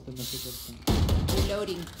मैं सस्ते में से करता हूं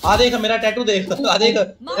Reloading. आ देख मेरा टैटू देख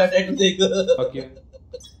मेरा टैटू देख बाकी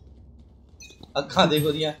अखा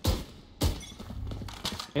देखो दिया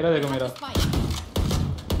मेरा देखो मेरा Spike.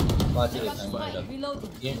 बाजी I got देखना spike. है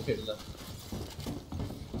Reloading. गेम खेल ला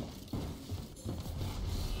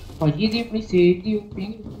और ये अपनी सेज की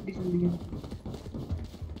ओपनिंग थोड़ी चल रही है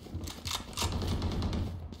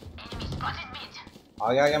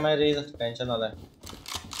आ गया मैं रेज टेंशन वाला है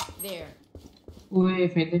There. ओए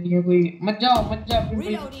फेदर नहीं है कोई मत जाओ अपने भाई मत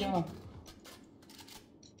Reloading. जाओ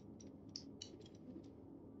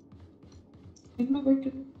कितना भाई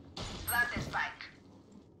कितना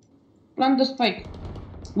plant the spike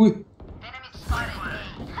उई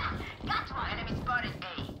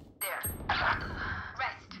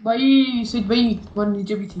भाई स्विच भाई वो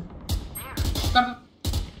नीचे भी थी कर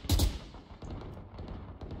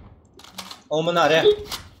ओमन आ रहा है।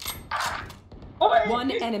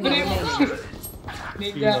 One enemy remaining.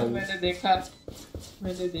 निंजा मैंने देखा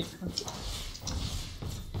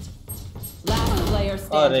Last player अरे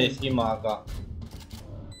standing. इसकी माँ का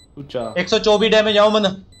ऊंचा 124 डैमेज आओ मन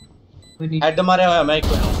हेड मारे हुआ मैं एक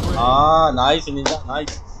हाँ नाइस निंजा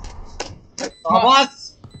नाइस शाबाश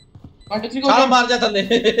साला मार जा थले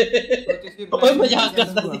ओए मजाक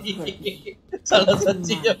करता नहीं साला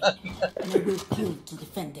सच्ची Never killed to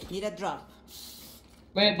defend it. Need a drop.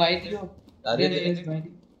 भाई दियो अरे दे रहा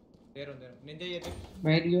निंजा ये दे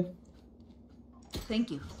भाई दियो Thank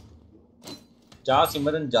you. जा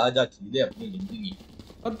सिमरन जा जा खीले अपनी जिंदगी।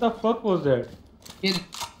 What the fuck was that?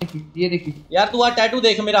 ये देखिए यार तू आ टैटू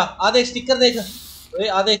देख मेरा आ देख स्टिकर देख ओए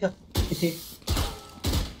आ देख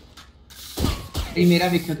ये मेरा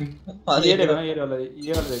देखो थे ये देखो ना ये वाला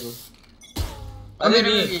देखो। अरे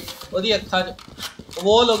नहीं ओदी अखा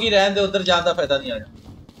वो लोग ही रहन दे उधर जान दा फायदा नहीं आया।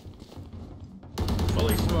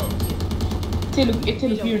 Fully smoked. इतने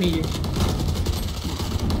लुकी होनी है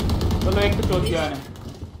चलो एक तो चोट गया है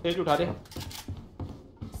तेज उठा दे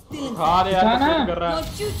उठा दे यार क्या कर रहा Your है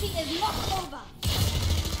duty is not over.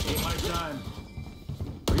 Ain't my time.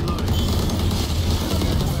 Reloading.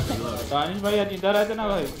 Danish भाई यार इधर रहते ना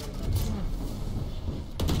भाई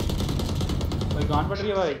गान पड़ रही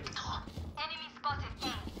है भाई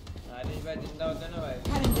दानिश भाई जिंदा होता ना भाई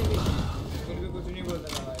फिर भी कुछ नहीं बोलता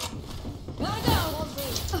ना भाई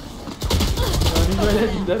दानिश भाई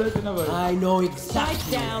जिंदा रहते ना भाई I know Strike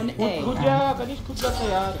exactly. down A. खुद जा कनिष्क खुद जाता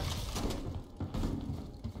यार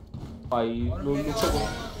भाई लोग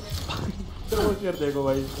तो शेयर देखो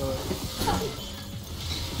भाई इसका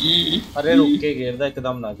अरे रुक के घेरदा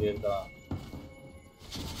एकदम ना घेरदा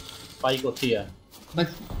स्पाइक होती है बस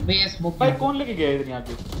भैया स्मोक भाई कौन लेके गया इधर यहाँ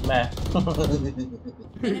पे मैं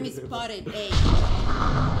Enemy spotted. A.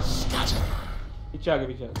 पीछे आगे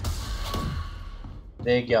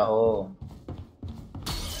देख क्या हो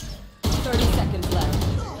 30 seconds left.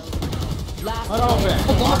 Last मरो player.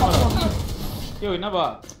 ये हुई ना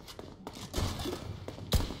बात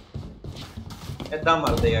इतना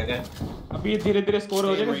मार देगा क्या अभी धीरे-धीरे स्कोर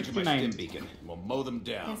हो Stay in जाएगा range of my stim 69 beacon. We'll mow them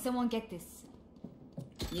down. Can someone get this?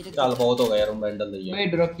 Need a चल drop. बहुत हो गया यार मेंटल दे भाई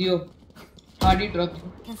ड्रॉप दियो हार्डी ड्रॉप दियो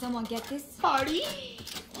Can someone get this?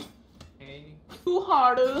 too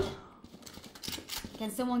hard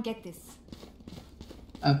Can someone get this?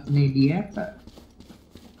 अपने लिए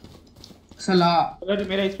सलाह अगर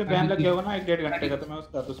मेरा इस पे बैन लग गया होगा ना 1-1.5 घंटे का तो मैं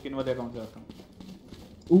उसका तो स्किन वाले अकाउंट से आता हूं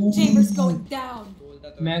Chambers going down.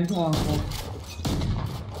 महंगा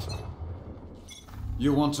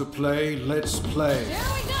You want to play? Let's play. Here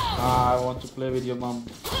we go. I want to play with your mom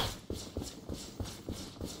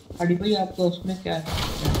Hardy भाई आपका उसमें क्या है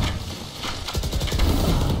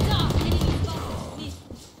Stop. Enemy spotted. Miss.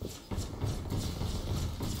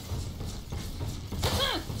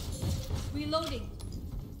 Reloading.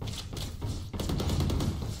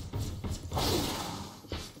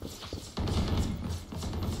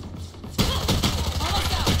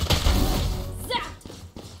 Almost out. Zapped.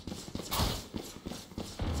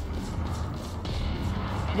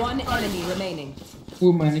 One enemy remaining.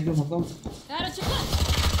 वो मैंने जो होगा Out of your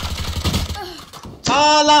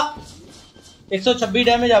साला 126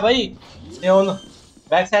 डैमेज आ भाई नेओन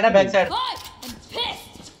बैक साइड है back side Caught and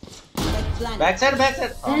pissed. Like planet. Back side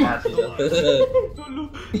हां मार टोलू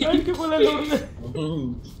बैठ के बोला लोग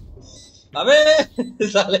अबे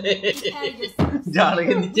साले Prepare yourselves. जान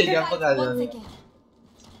के नीचे Get जंप right कर once जा again.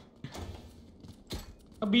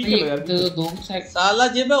 अभी चलो यार तो दो साइड साला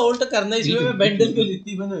जे मैं उल्ट करना ही इसमें मैं बैंडल क्यों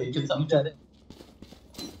लिखती बन हुई जो समझा रहे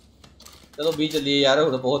चलो बी चलिए यार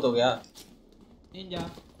और बहुत हो गया निंजा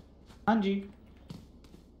हां जी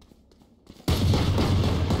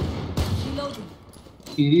Reloading.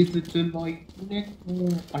 सीरीज चल भाई तूने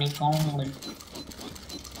पानी काउंट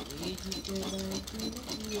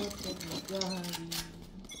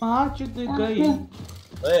पांच गई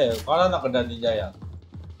ए काला ना कर दी जा यार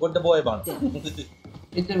गुड बॉय बन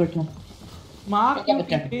इधर बैठो मार क्या क्यों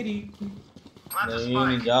बच्चा? तेरी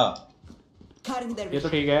नहीं जा Cutting their ये तो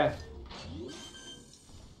ठीक है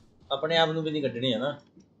अपने आप ਨੂੰ भी नहीं कटनी है ना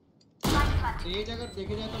तेज अगर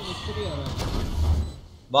देखे जाए तो मुझको भी आ रहा है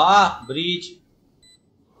वाह ब्रीच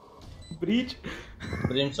ब्रीच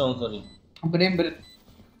ब्रिमस्टोन सॉरी ब्रेम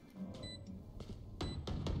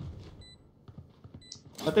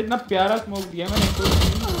पता इतना प्यारा स्मोक दिया मैंने तो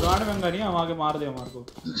गांड मंगा नहीं हम आगे मार दे हमारे को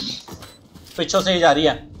पीछे से ही जा रही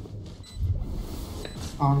है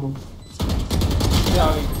हां लो ये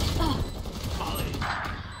आ गई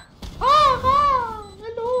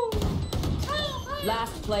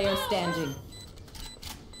Last player standing.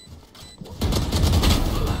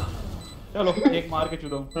 चलो एक मार के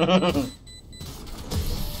चुदो।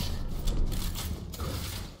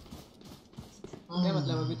 क्या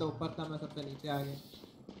मतलब अभी तो ऊपर था मैं सबसे नीचे आ गया।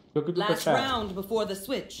 क्योंकि तू Last टट्टा है। round before the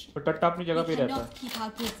switch. तो टट्टा अपनी जगह पे ही रहता है।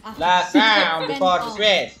 Last round before the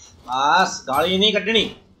switch. बस गाड़ी नहीं कटनी।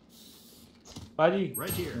 पाजी।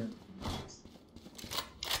 Right here.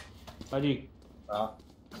 पाजी। हाँ।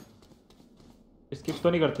 स्किप तो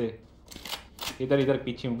नहीं करते। इधर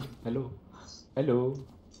पीछे हूँ। Hello hello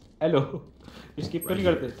hello. स्किप तो नहीं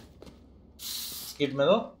करते। स्किप में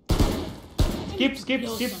दो। Skip skip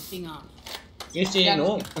skip. किस चीज नो?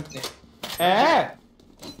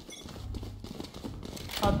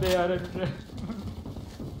 अबे यार।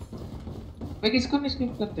 वे किसको नहीं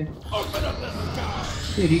स्किप करते?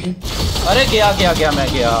 अरे गया मैं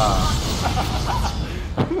गया।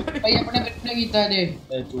 भाई अपने कितने कीता जे?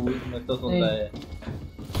 तू मैं तो सुनता है।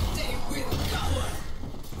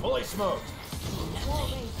 Holy smoke.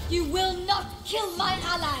 You will not kill my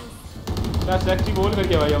allies. क्या सेक्सी बोल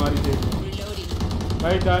करके भाई हमारी से।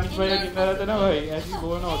 भाई दानिश भाई जिंदा रहते ना भाई ऐसी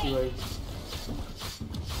बोल ना होती भाई।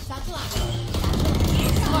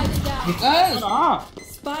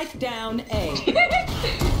 Spike down A.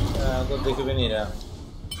 तो दिख भी नहीं रहा।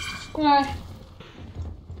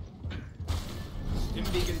 Stim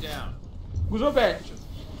beacon down. घुसो पैच।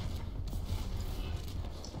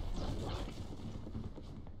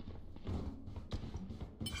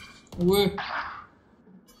 वो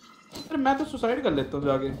अरे मैं तो सुसाइड कर लेता हूँ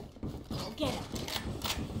जाके।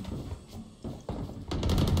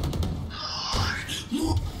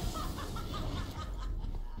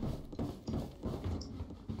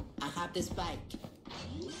 I have this bike.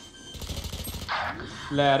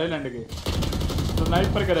 ले अरे लैंड के। तो नाइट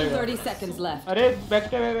पर करेगा। 30 seconds left. अरे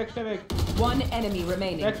बैकस्टैब है बैकस्टैब है। One enemy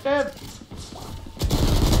remaining. बैकस्टैब।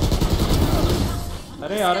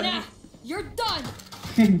 अरे यार। You're done.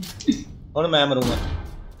 और मैं मरूंगा।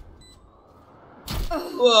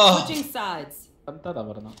 Switching sides. बनता था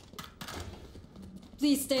वरना।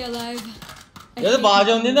 Please stay alive. ये तो बाज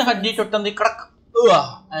होंदी ना हड्डी टुटन दी कड़क।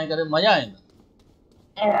 वाह ऐ करे मजा आएगा।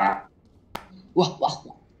 वाह वाह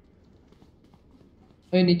वाह।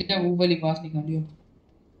 ओए नीचे वो वाली पास निकालियो।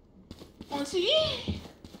 कौन सी?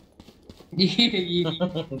 ये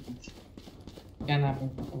क्या नाम है?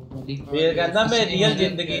 फिर कहता मैं रियल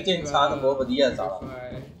जिंदगी च इंसान बहुत बढ़िया था।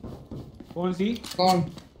 कौन सी? कौन?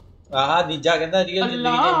 आहा दीजा कहता रियल जिंदगी च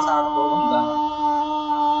इंसान बहुत ਹੁੰਦਾ।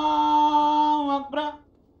 अकबरा।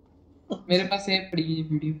 मेरे पास है पड़ी ये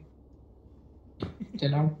वीडियो।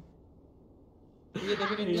 चलाओ। ये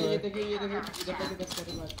देखिए इधर पे बस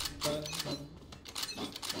करे बात।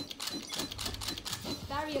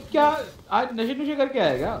 क्या आज नशे करके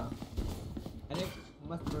आएगा? अरे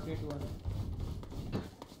मस्त रोटेट हुआ है।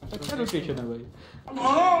 अच्छा रोटेशन है भाई।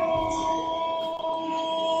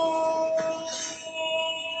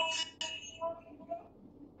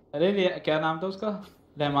 अरे क्या नाम था उसका?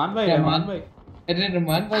 रहमान भाई। अरे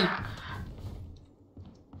रहमान भाई।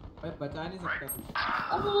 भाई बचा नहीं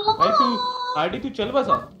सकता। भाई तू आरडी तू चल बस।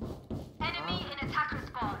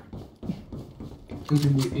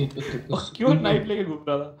 क्यों नाइट लेके घूम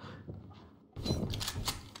रहा था?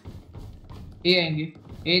 ये आएंगे।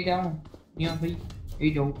 ये जाओ। यहाँ भाई। ये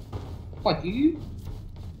जाओ। पाजी।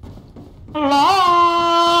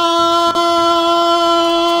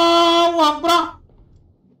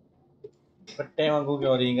 पट्टे वांगू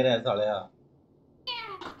क्यों रिंग रहे हैं साले?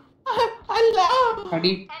 अल्लाह।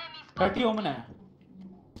 थर्टी ओमन है।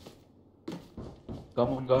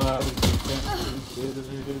 Come on guys.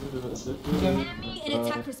 Enemy in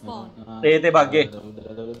attacker spawn. ते भागे।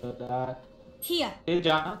 Here. ये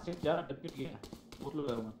जाना डबल किया। बोल लो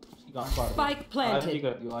करूँगा। उसकी गांव पार। Spike planted. आरएनजी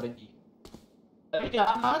कर दियो आरएनजी। अरे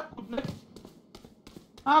यार खुद ने।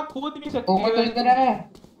 हाँ कूद नहीं सकती। ओमन तो इधर है।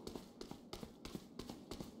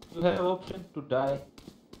 You have option to die.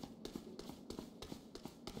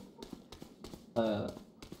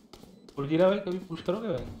 पुरजीरा भाई कभी पुश करोगे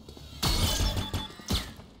भाई?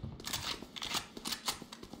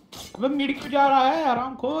 अबे मिड क्यों जा रहा है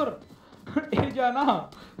आरामखोर? ये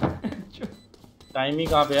जाना। टाइम ही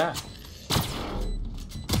कहाँ पे है?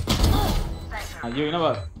 हाँ ये हुई ना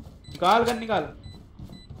बात। निकाल।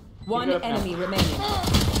 One enemy remaining.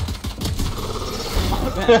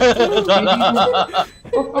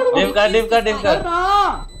 डिव कर।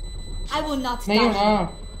 I will not नहीं die. हाँ।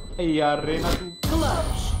 यार रेना तू।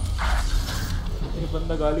 Clutch. ये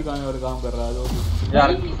बंदा गाली खाने वाला काम कर रहा है जो।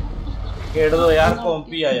 यार केड़ दो यार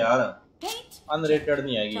कॉम्पी है यार। Paint. अनरेटेड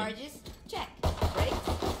नहीं आएगी। Charges. Check. Ready?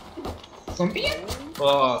 कॉम्पी है?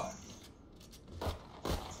 वाह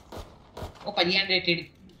ओ पाजी अनरेटेड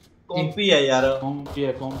कॉम्पी है यार, कॉम्पी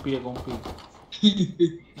है कॉम्पी है कॉम्पी।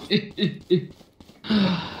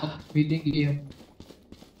 अब खेलेंगे हम,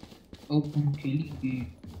 अब हम खेलेंगे।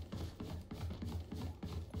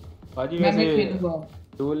 पाजी मैं वैसे खेलूंगा।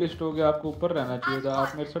 डुअलिस्ट हो गया, आपको ऊपर रहना चाहिए था,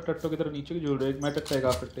 आप मेरे साथ टट्टो की तरह नीचे क्यों झूल रहे हो? मैं टट्टा है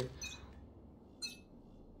आप टट्टे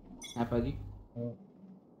हैं पाजी।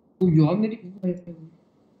 ओ यार मेरी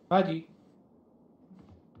पाजी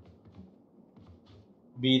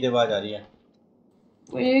बी दे आवाज आ रही है।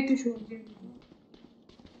 वो एक शॉट गेम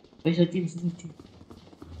भाई, सच्ची सच्ची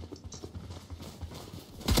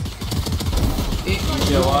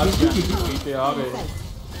ये आवाज क्या पीछे आ गए।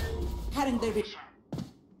 Hadn't they been?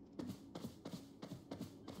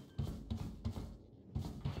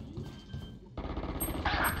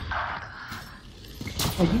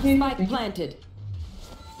 Spike planted.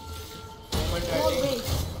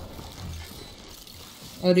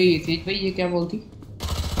 अरे तेज भाई ये क्या बोलती?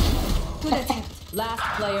 Last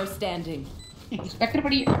player standing. स्पेक्टर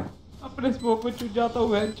पड़ी है। अपने स्मोक में चुप जाता हूँ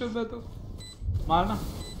हेड चुप मैं तो। मारना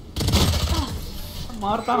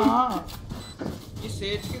मारता ना। ये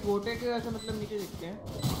सेज के गोटे के ऐसे मतलब नीचे दिखते हैं।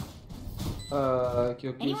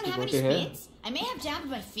 क्योंकि Anyone उसके have any गोटे है। spades? I may have jammed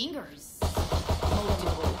my fingers.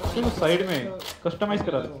 चलो साइड में कस्टमाइज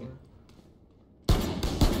करा रखी है।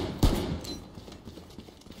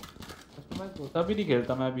 तभी नहीं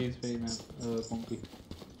खेलता मैं अभी इस पे मैं कॉम्पी।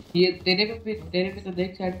 ये तेरे पे तो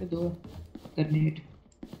देख साइड पे दो terminate.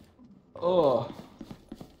 Oh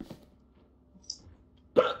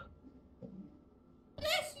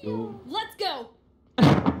Let's go.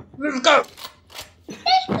 Let's go.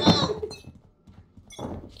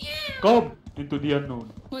 Come into the unknown.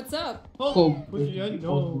 What's up? Come. Let's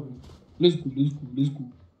go. Let's go.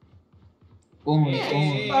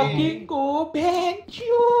 Fucking go back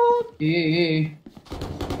you.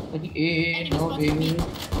 No baby.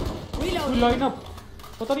 तू लाइन अप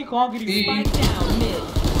पता नहीं कहाँ गिरी। Spike down mid.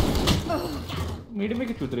 मिड में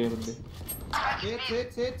क्यों चुद रहे हैं बंदे?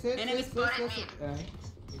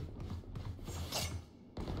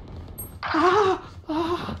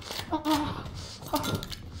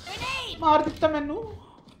 मार दिता मैनू।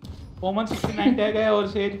 ओमन 69 टैग है और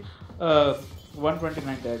सेज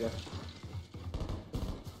 129 टैग है।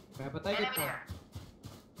 मैं पता है कितना।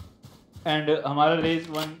 एंड हमारा रेज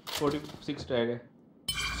 146 टैग है।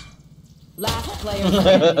 Last player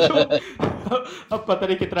standing. अब पता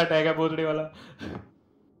नहीं कितना टैग है बोलने वाला।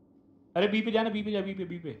 अरे बी पे जाना, बी पे जा,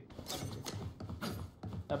 बी पे।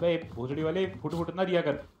 अबे भोसड़ी वाले फुट ना दिया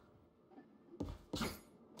कर।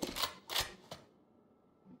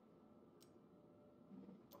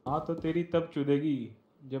 हाँ तो तेरी तब चुदेगी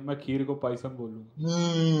जब मैं खीर को पायसम बोलूं।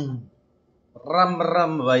 रम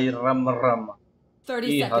रम भाई रम रम।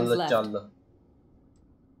 30 seconds left. चल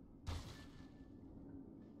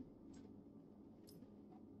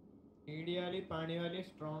मीडिया वाली, पानी वाली,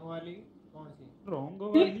 स्ट्रॉन्ग वाली, कौन सी? स्ट्रॉन्ग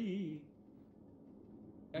वाली।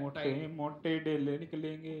 मोटे मोटे डेले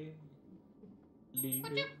निकलेंगे।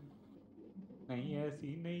 लीडे नहीं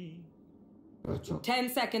ऐसी नहीं। 10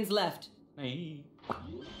 seconds left. नहीं।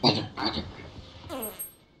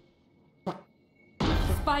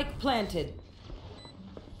 Spike planted.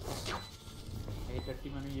 टट्टी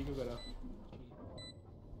मैंने ये क्यों करा?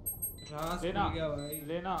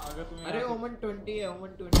 लेना अगर तुम्हें। अरे ओमन 20 है, ओमन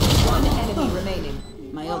 20। One enemy remaining.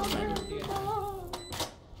 My ult ready.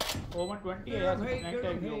 ओमन 20 है यार, 9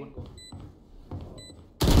 टैग है ओमन को।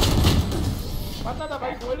 पता था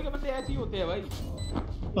भाई, गोल्ड के बंदे ऐसे ही होते हैं भाई।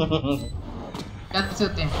 कैसे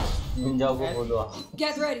होते हैं? निंजा को बोलो।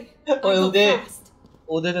 Get ready. ओए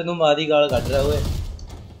उदे तेनू मारी गाल काट रहा है।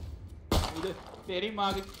 उदे तेरी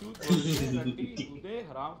मां की चूत बोल रही है नट्टी। उदे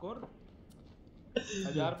हरामखोर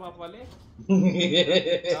 1000 पाप वाले।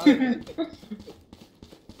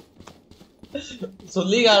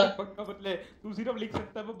 सुल्ली गाल पक्का बदले तू सिर्फ लिख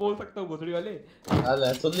सकता है, मैं बोल सकता हूँ भोसड़ी वाले।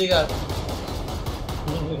 अरे सुल्ली गाल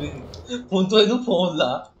फोन तो इनु फोन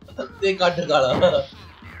ला ते कट गाला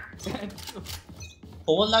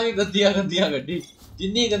फोन ला के गंदियां गड्डी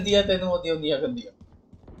जिन्नी गंदियां तेनू होती उन्नियां गंदियां।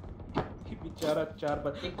 बेचारा 4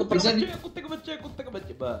 बच्चे कुत्ते के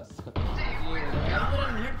बच्चे बस।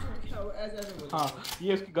 हाँ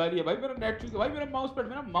ये उसकी गाली है भाई। मेरा नेट चूत भाई, मेरा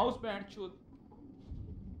माउस पैड चूत।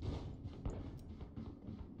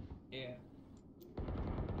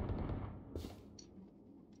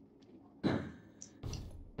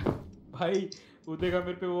 भाई उदय का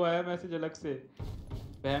मेरे पे वो आया मैसेज अलग से,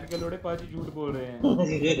 बहन के लोड़े पाजी झूठ बोल रहे हैं।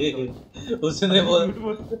 उसने बोल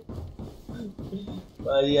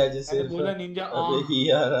भाई आज से बोला निंजा अबे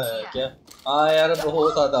यार क्या। हाँ यार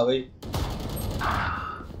बहुत आता भाई।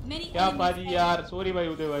 क्या पाजी यार, सॉरी भाई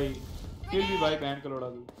उदय भाई, फिर भी भाई बहन का लोड़ा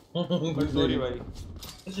तू। बट सॉरी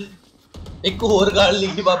भाई एक और गाल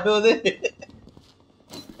लिखी बाबे ओदे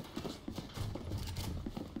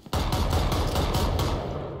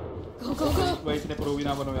Go. भाई इसने प्रो भी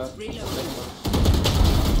ना बनो यार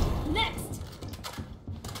Next.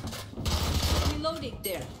 Reloading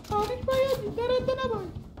there. आदित भाई जिंदा रहता ना भाई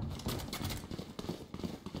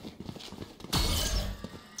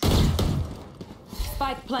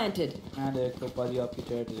Spike planted. मैं देख तो पाजी आपकी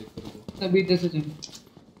चैट देखते रहो तभी इधर से चल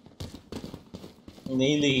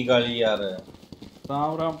नहीं लिखी गाली यार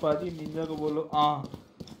राम राम पाजी निंजा को बोलो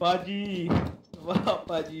पाजी वाह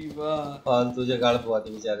पाजी वाह फालतू से गाल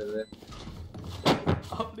पवाते बेचारे रे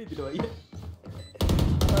आपने दिलवाई है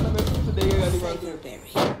साला मैं तो देगा गाली मार के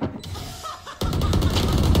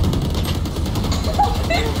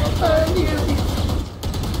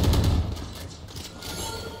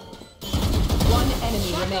One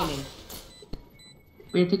enemy remaining.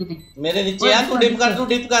 बैठे कितनी मेरे नीचे यार तू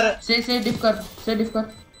डिप कर से डिप कर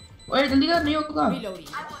ओए जल्दी कर नहीं होगा Reloading.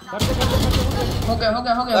 हो गया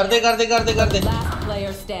कर दे Last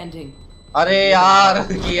player standing. अरे यार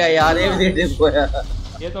किया यार ये भी डिप होया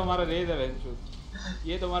ये तो हमारा रेज है वैसे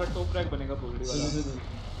ये तो हमारा टॉप रैंक बनेगा पूरी वाला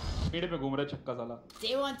मिड पे घूम रहा है छक्का साला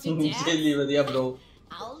They want to dance? जल्दी बढ़िया ब्रो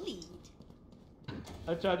I'll lead.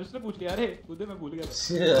 अच्छा आज उसने पूछ लिया अरे खुद मैं भूल गया था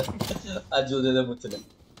आज जो दे पूछ ले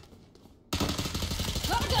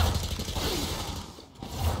Gotta go.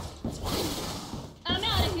 I'm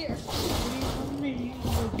out of here.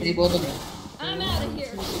 ये बहुत हो गया I'm out of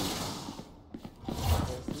here.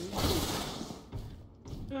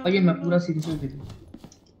 और ये मैं पूरा सीरीज में देखूं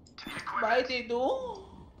भाई दे दो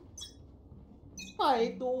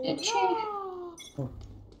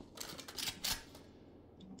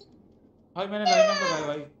भाई मैंने लाइन अप लगाया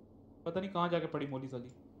भाई पता नहीं कहां जाके पड़ी मोली साली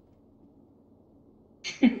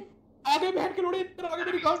आगे बहन के लोड़े इधर आगे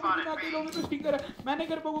मेरी गांड में आके लोगों में तो स्टिंगर है मैं नहीं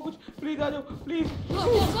कर पाऊंगा कुछ प्लीज आ जाओ प्लीज Go.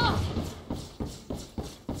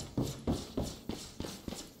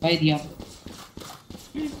 भाई दिया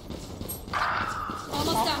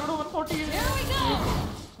Almost down. 148 Here we go.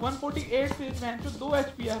 148 से मैन जो 2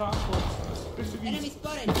 एचपी है आराम को Enemy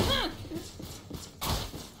spotted.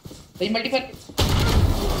 भाई मल्टीपल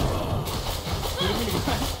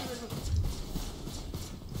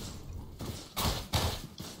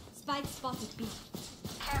Spike spotted B.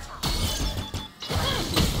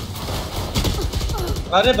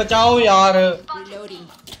 अरे बचाओ यार Reloading.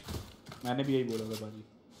 मैंने भी यही बोला था भाई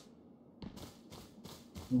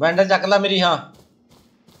वेंडर चक ला मेरी हां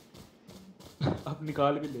अब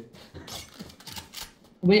निकाल भी ले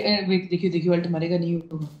भाई देखियो अल्ट मारेगा नहीं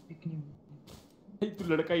होगा पिक नहीं होगा भाई तू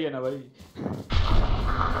लड़का ही है ना भाई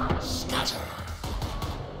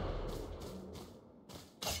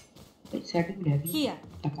सेटिंग ले दी Here.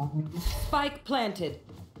 टका में Spike planted.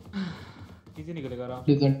 किसी निकलेगा आराम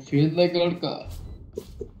डजंट फील लाइक लड़का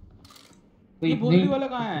ये बोलने वाला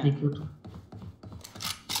कहां है देखियो तो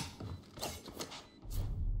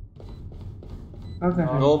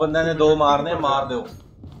दो बंदे ने दो मारने मार दो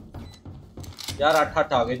यार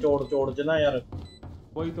 8-8 आ गए चोड़ च ना यार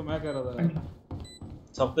वही तो मैं कह रहा था यार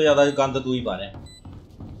सब तो ज्यादा गंद तू ही पा रहा है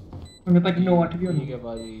उन्हें पता नहीं 8 भी होनी ठीक है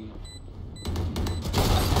भाई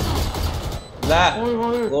ले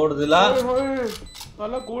गोल्ड दिला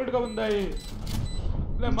साला गोल्ड का बंदा है ये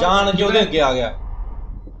जान के ओदे आगे आ गया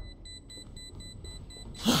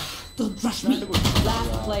Don't rush me.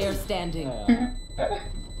 Last player standing.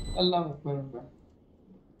 अल्लाह अकबर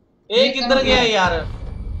ए किधर गया यार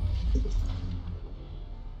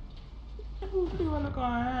दूसरी वाला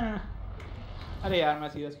कहां है अरे यार मैं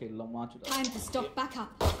सीरियस खेल रहा हूं मां चुदा Time to stock back up.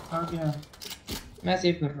 आ गया मैं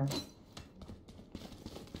सेव कर रहा हूं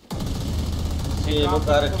सेव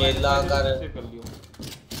कर केला कर सेव कर लियो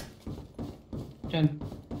चल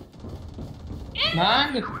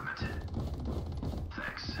मांग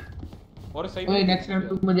और सही ओए नेक्स्ट राउंड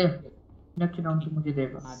तू मुझे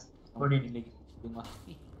देगा बॉडी नहीं लेगी दूंगा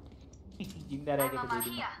जिंदा रह के तो दे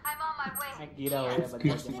दूंगा मैं गिरा हुआ है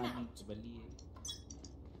बंदा जमानी बल्ली है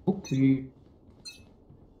ओके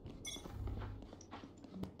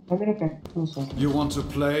मेरा पैक तो सो You want to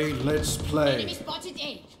play? Let's play. Enemy spotted A.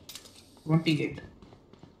 28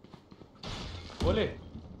 बोले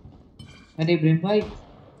अरे इब्राहिम भाई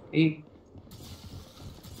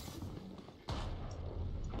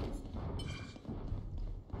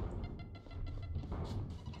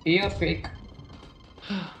ए और फेक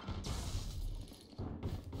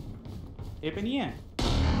ए पे नहीं है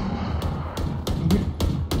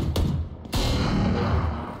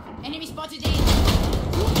Enemy spotted A.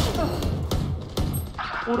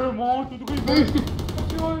 अरे मां तू तो कोई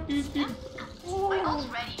तीन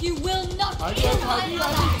You will not kill my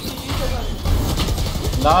ally.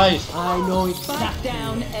 Nice. I know exactly.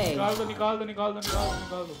 Down A. निकाल दो।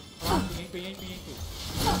 यहीं पे।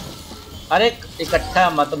 अरे इकट्ठा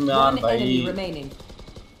मत मान One भाई। enemy remaining.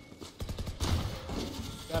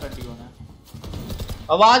 क्या रड्डी होना है?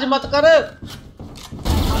 आवाज मत कर।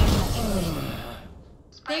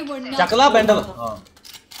 They were not. चकला बैंडल।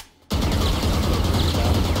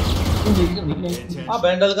 हाँ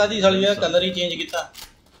बैंडल का दी सड़िया कलर ही चेंज किया।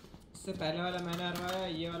 इससे पहले वाला मैंने हरवाया,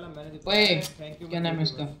 ये वाला मैंने जीता। ओए थैंक यू। क्या नाम है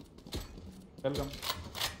इसका? वेलकम।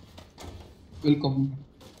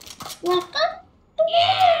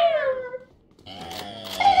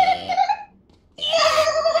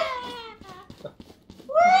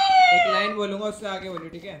 एक लाइन बोलूंगा उससे आगे बोलिए,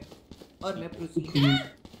 ठीक है? और मैं ब्रूस ली।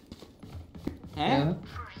 हैं?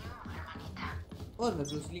 और मैं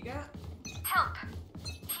ब्रूस ली क्या?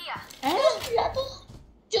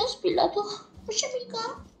 Just पिला दो। मुझे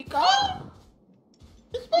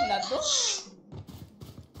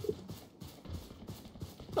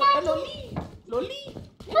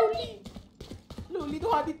लोली तो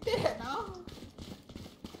आदित्य है ना।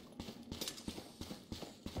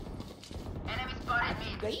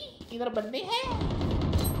 गई इधर बंदे हैं।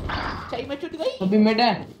 चाय में छूट गई। अभी मिड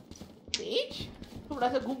है। तेज थोड़ा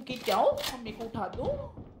सा घूम के जाओ, मम्मी को उठा दो।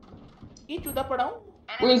 ये चुदा पड़ाऊं।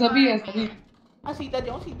 ओए सभी है सभी। सीधा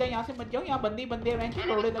जाओ, सीधा यहाँ से मत जाओ, यहाँ बंदे हैं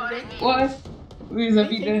लोड़े लग जाएंगे। ओए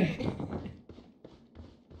सभी थे।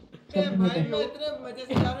 भाई मैं इतने मजे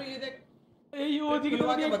से जा रहा हूं, ये देख। ये ओजी की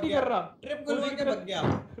तरह रिएक्ट कर रहा। ट्रिप खुलवा के भाग गया।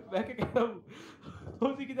 मैं क्या कह रहा हूं,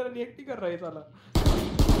 ओजी की तरह रिएक्ट कर रहा है साला।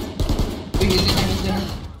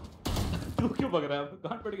 तू क्यों भाग रहा है?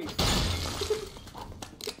 गांड पड़ गई।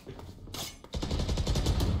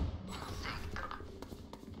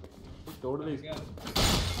 तोड़ दे इसका।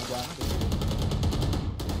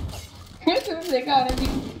 तुमने देखा है जी?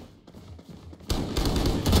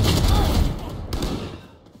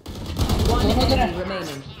 One enemy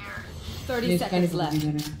remaining. 30 seconds left.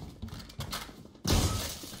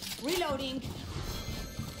 Reloading.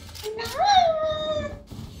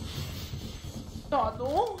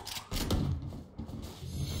 दादू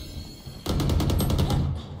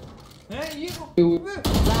हैं ये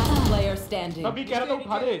Last player standing. अभी कह रहा था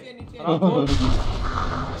उठा दे।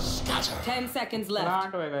 10 seconds left.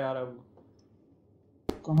 प्लांट होएगा यार अब।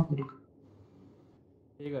 कहां करेगा?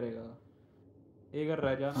 ये करेगा। ये कर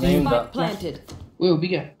रहा है जा। Spike planted. ओए वो भी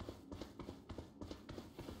क्या?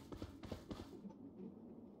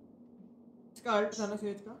 इसका अल्ट था ना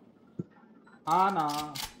सेज का? हाँ ना।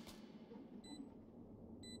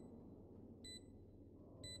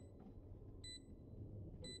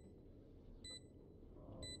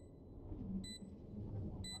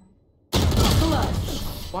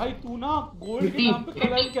 भाई तू ना गोल्ड के नाम पे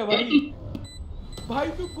कलर क्या भाई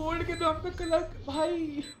तू गोल्ड के नाम पे कलर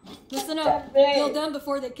भाई। Listen up. Kill them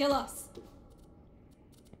before they kill us.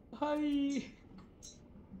 भाई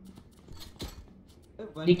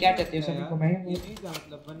ये क्या कहते हैं सभी को? मैं ये नहीं था,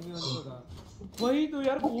 मतलब 1v1 को था। वही तो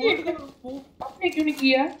यार गोल्ड का आपने क्यों नहीं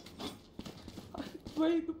किया?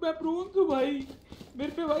 भाई तू मैं प्रूव तू भाई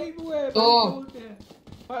मेरे पे भाई वो है तो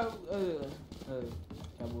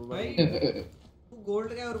क्या बोल भाई तू गोल्ड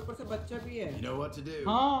का और ऊपर से बच्चा भी है। You know what to do.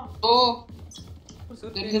 हाँ तो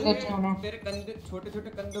तेरे से अच्छा होना। तेरे कंधे छोटे-छोटे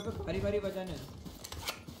कंधों पे भारी-भारी वजन है।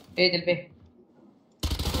 ए चल पे।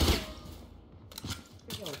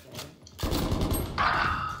 क्या होता है?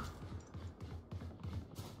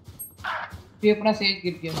 ये अपना सेज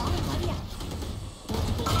गिर गया।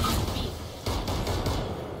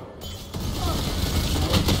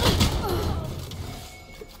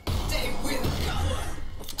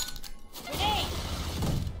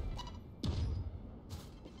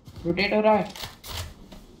 रोटेट हो रहा है।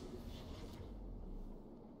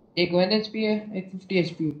 एक 1 HP है, एक 50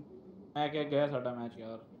 HP है। मैं क्या गया साडा मैच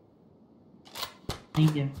यार। नहीं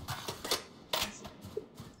गया।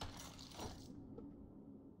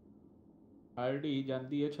 आरडी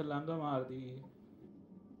जानती है छलांगा मार दी।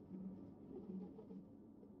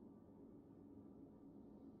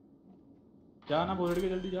 जा ना बोल के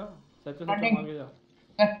जल्दी जा। सच मार के जा।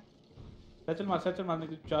 सचल मारने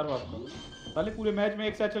की 4 बार पहले पूरे मैच में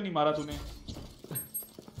एक सचल नहीं मारा तूने।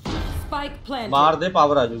 Spike planted. मार दे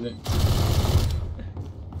पावर आ जाओगे।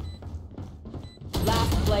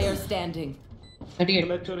 Last player standing. 38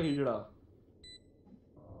 क्लच और हिजड़ा।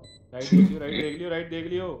 राइट देख लियो राइट देख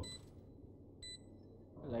लियो।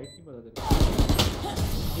 राइट नहीं पता तेरे।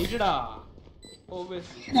 हिजड़ा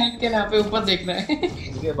ओबवियसली राइट के नाम पे ऊपर देख रहा है।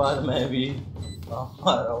 इसके बाद मैं भी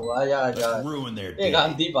मारा हूं। आजा Ruin their ਇਹ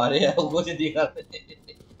ਗਾਂਧੀ ਪਾਰੇ ਆ ਉਹ ਸਿੱਧੀ ਕਰਦੇ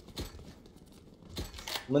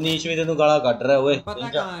मनीष भी तेनू गाला ਕੱਢ ਰਿਹਾ ਓਏ पता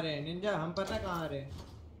कहां रहे निंजा, हम पता कहां रहे।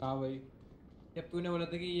 हां भाई जब तूने बोला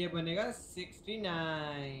था कि ये बनेगा 69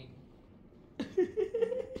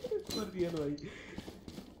 पर रियल भाई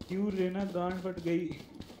क्यों रेना गांड फट गई।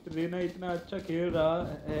 रेना इतना अच्छा खेल रहा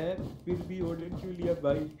है फिर भी ओडिन क्यों लिया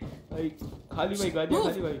भाई। भाई खाली भाई गालियां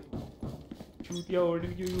खाली भाई चूतिया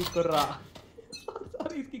ओडिन क्यों यूज कर रहा।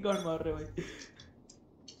 सारे इसकी गांड मार रहे भाई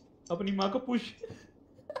अपनी माँ को पुश।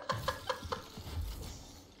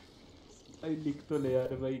 भाई लिख तो ले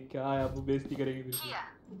यार भाई क्या है आप बेइज्जती करेंगे फिर से।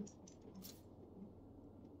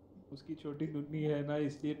 उसकी छोटी नुन्नी है ना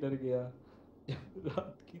इसलिए डर गया।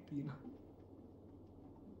 रात की थी ना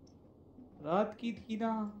रात की थी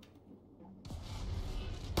ना।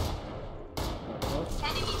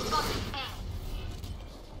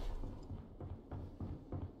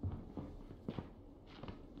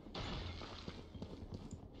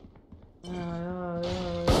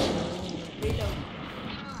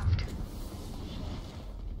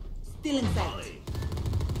 Still inside.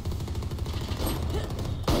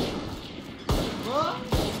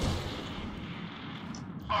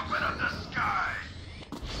 Open up the sky!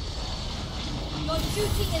 Your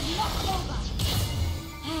duty is not over.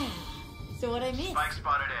 So what I missed? Spike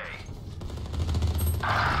spotted A.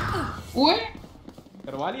 ओए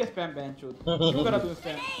करवा लिया स्पैम बैन चोद क्यों करा तू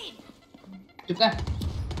स्पैम। चुका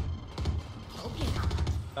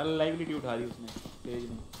कल लाइवलिटी उठा दी उसने पेज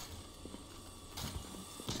में।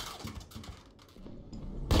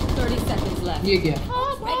 30 seconds left. ये क्या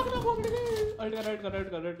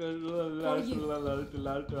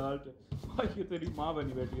भाई ये तेरी माँ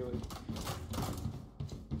बनी बैठी है भाई।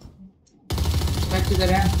 मैं किधर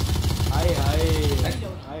है हाय हाय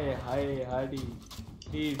हाय हाय हाडी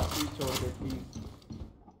प्लीज छोड़ दे प्लीज।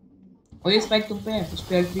 ओए स्पाइक तुम पे है उस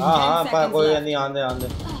पे एल्ट्री हां पर कोई नहीं आंदे आंदे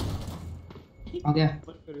आ गया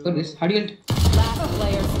तो इस हार्डियल Last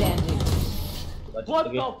player standing. What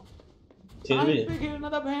the चल भी पे खेलना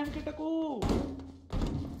था बहन के टकू।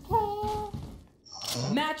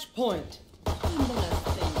 Match point. The last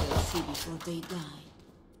thing they'll see before they die.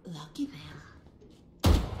 Lucky them.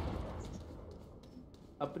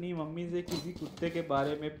 अपनी मम्मी से किसी कुत्ते के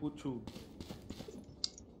बारे में पूछूं।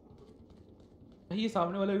 ये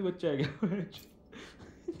सामने वाला भी बच्चा है क्या।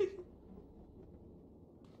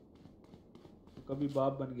 कभी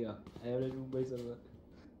बाप बन गया एवरेज मुंबई सर्वर।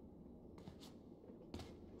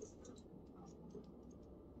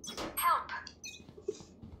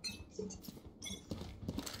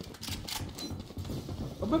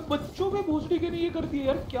 अबे बच्चों में भोसड़ी के नहीं ये करती है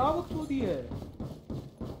यार क्या बकचोदी है।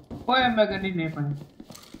 ओए मैं गनी नहीं पाया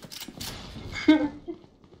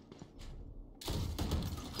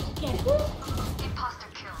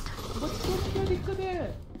बच्चों की क्या दिक्कत है।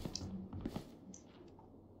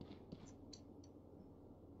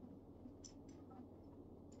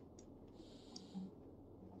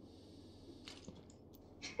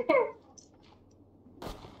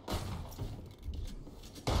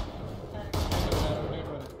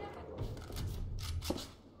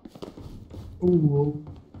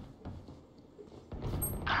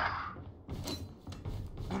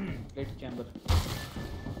 लेट चैम्बर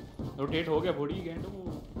रोटेट हो गया बॉडी गेंड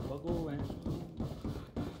भगो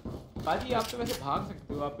बाजी आप तो वैसे भाग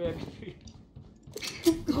सकते हो आप पे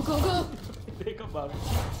Go, go, go. देखो भाग।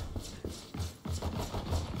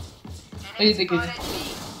 ये देखिए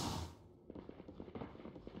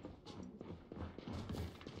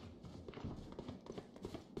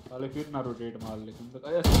साले फिर ना रोटेट मार ले तुम तो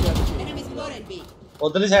Enemy spotted B.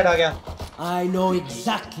 उधरली साइड आ गया। I know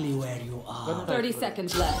exactly where you are. 30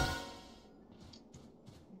 seconds left.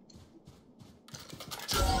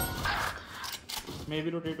 मैं भी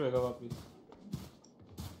रोटेट होएगा वापस।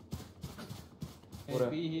 और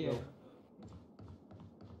बी ही है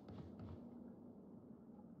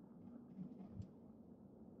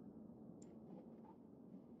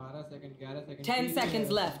 12 सेकंड 11 सेकंड 10 seconds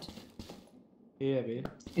left. ये है बे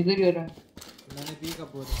इधर ही हो रहा है मैंने बी का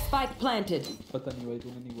बोला Spike planted. पता नहीं भाई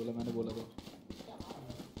तूने नहीं बोला मैंने बोला था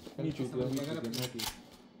नहीं चूतिया भी मैं की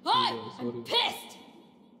Hi, I'm pissed.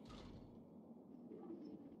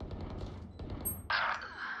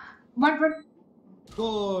 What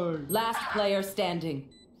gold Last player standing.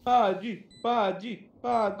 पाजी पाजी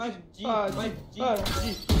पाजी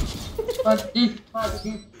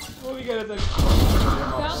पाजी वो भी कह रहा था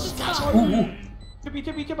Found the spot.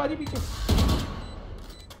 पीछे पीछे पाजी पीछे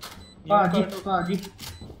पाजी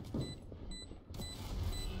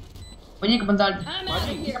वही एक बंदा I'm out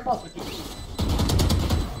of here.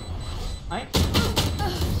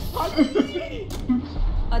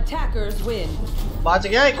 Attackers win. बच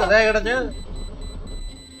गया एक रह गया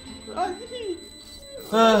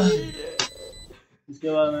इसके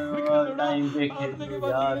बाद मैं टाइम पे खेल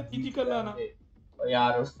यार चीची कर लाना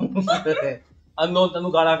यार अननोन तेनू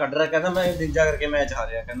गाला कट रहा कहना मैं निंजा करके मैच हार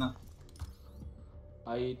रहा कहना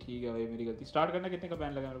भाई ठीक है भाई मेरी गलती स्टार्ट करना कितने का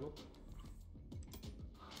बैन लगा मेरे को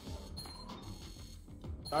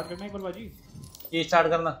स्टार्ट करना एक बार बाजी ये स्टार्ट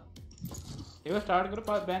करना एक बार स्टार्ट करो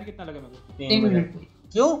बैन कितना लगा मेरे को 3 मिनट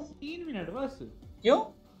क्यों 3 मिनट बस क्यों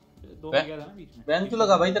 2 मिनट गया था ना बीच में बैन क्यों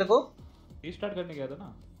लगा भाई तेरे को रीस्टार्ट करने गया था ना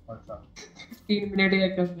अच्छा 3 मिनट या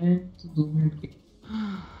कर रहे हैं तो 2 मिनट के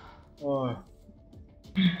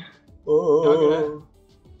ओ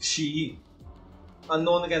शी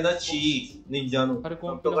अननोन कहंदा ची निंजा नु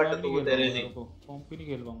तो घट तू तेरे से कॉम्प ही नहीं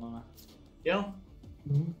खेल पाऊंगा मैं क्यों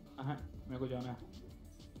हां मेरे को जाना है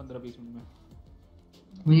 15-20 मिनट में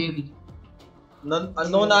मुझे भी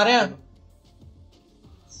अननोन आ रहे हैं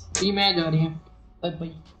टीम में जा रही है बाय बाय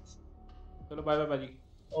चलो बाय बाय बाजी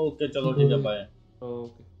ओके चलो ठीक है बाय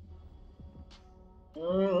ओके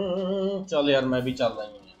चल यार मैं भी चल रहा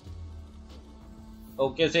हूं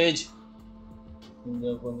ओके सेज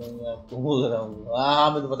मुझे को नहीं आपको बोल रहा हूँ हाँ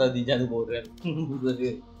मैं तो पता दीजा ने बोल रहे हैं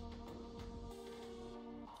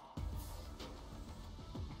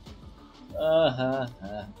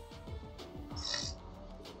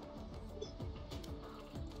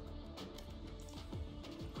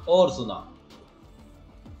और सुना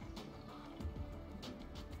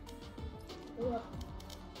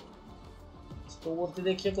स्टोर से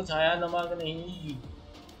देखिए कुछ आया नमक नहीं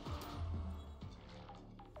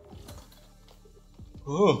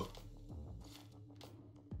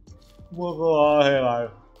वो है यार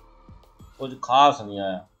कुछ खास नहीं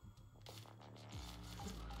आया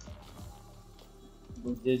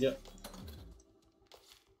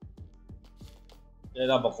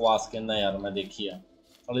तेरा बकवास कहना यार मैं देखी है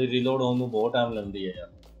खाली रिलोड होने में बहुत टाइम लगती है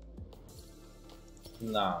यार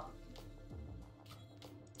ना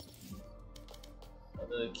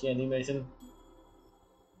देखिए एनिमेशन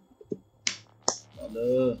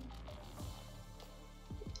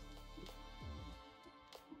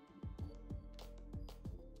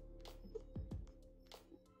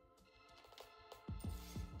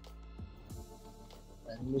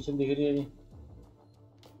एनिमेशन दिख रही है नहीं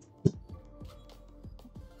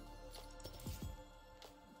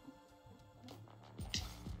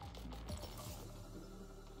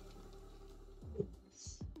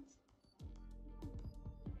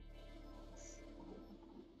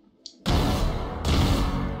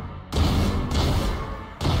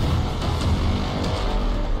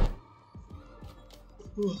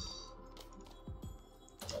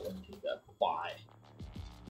चलो ठीक है बाय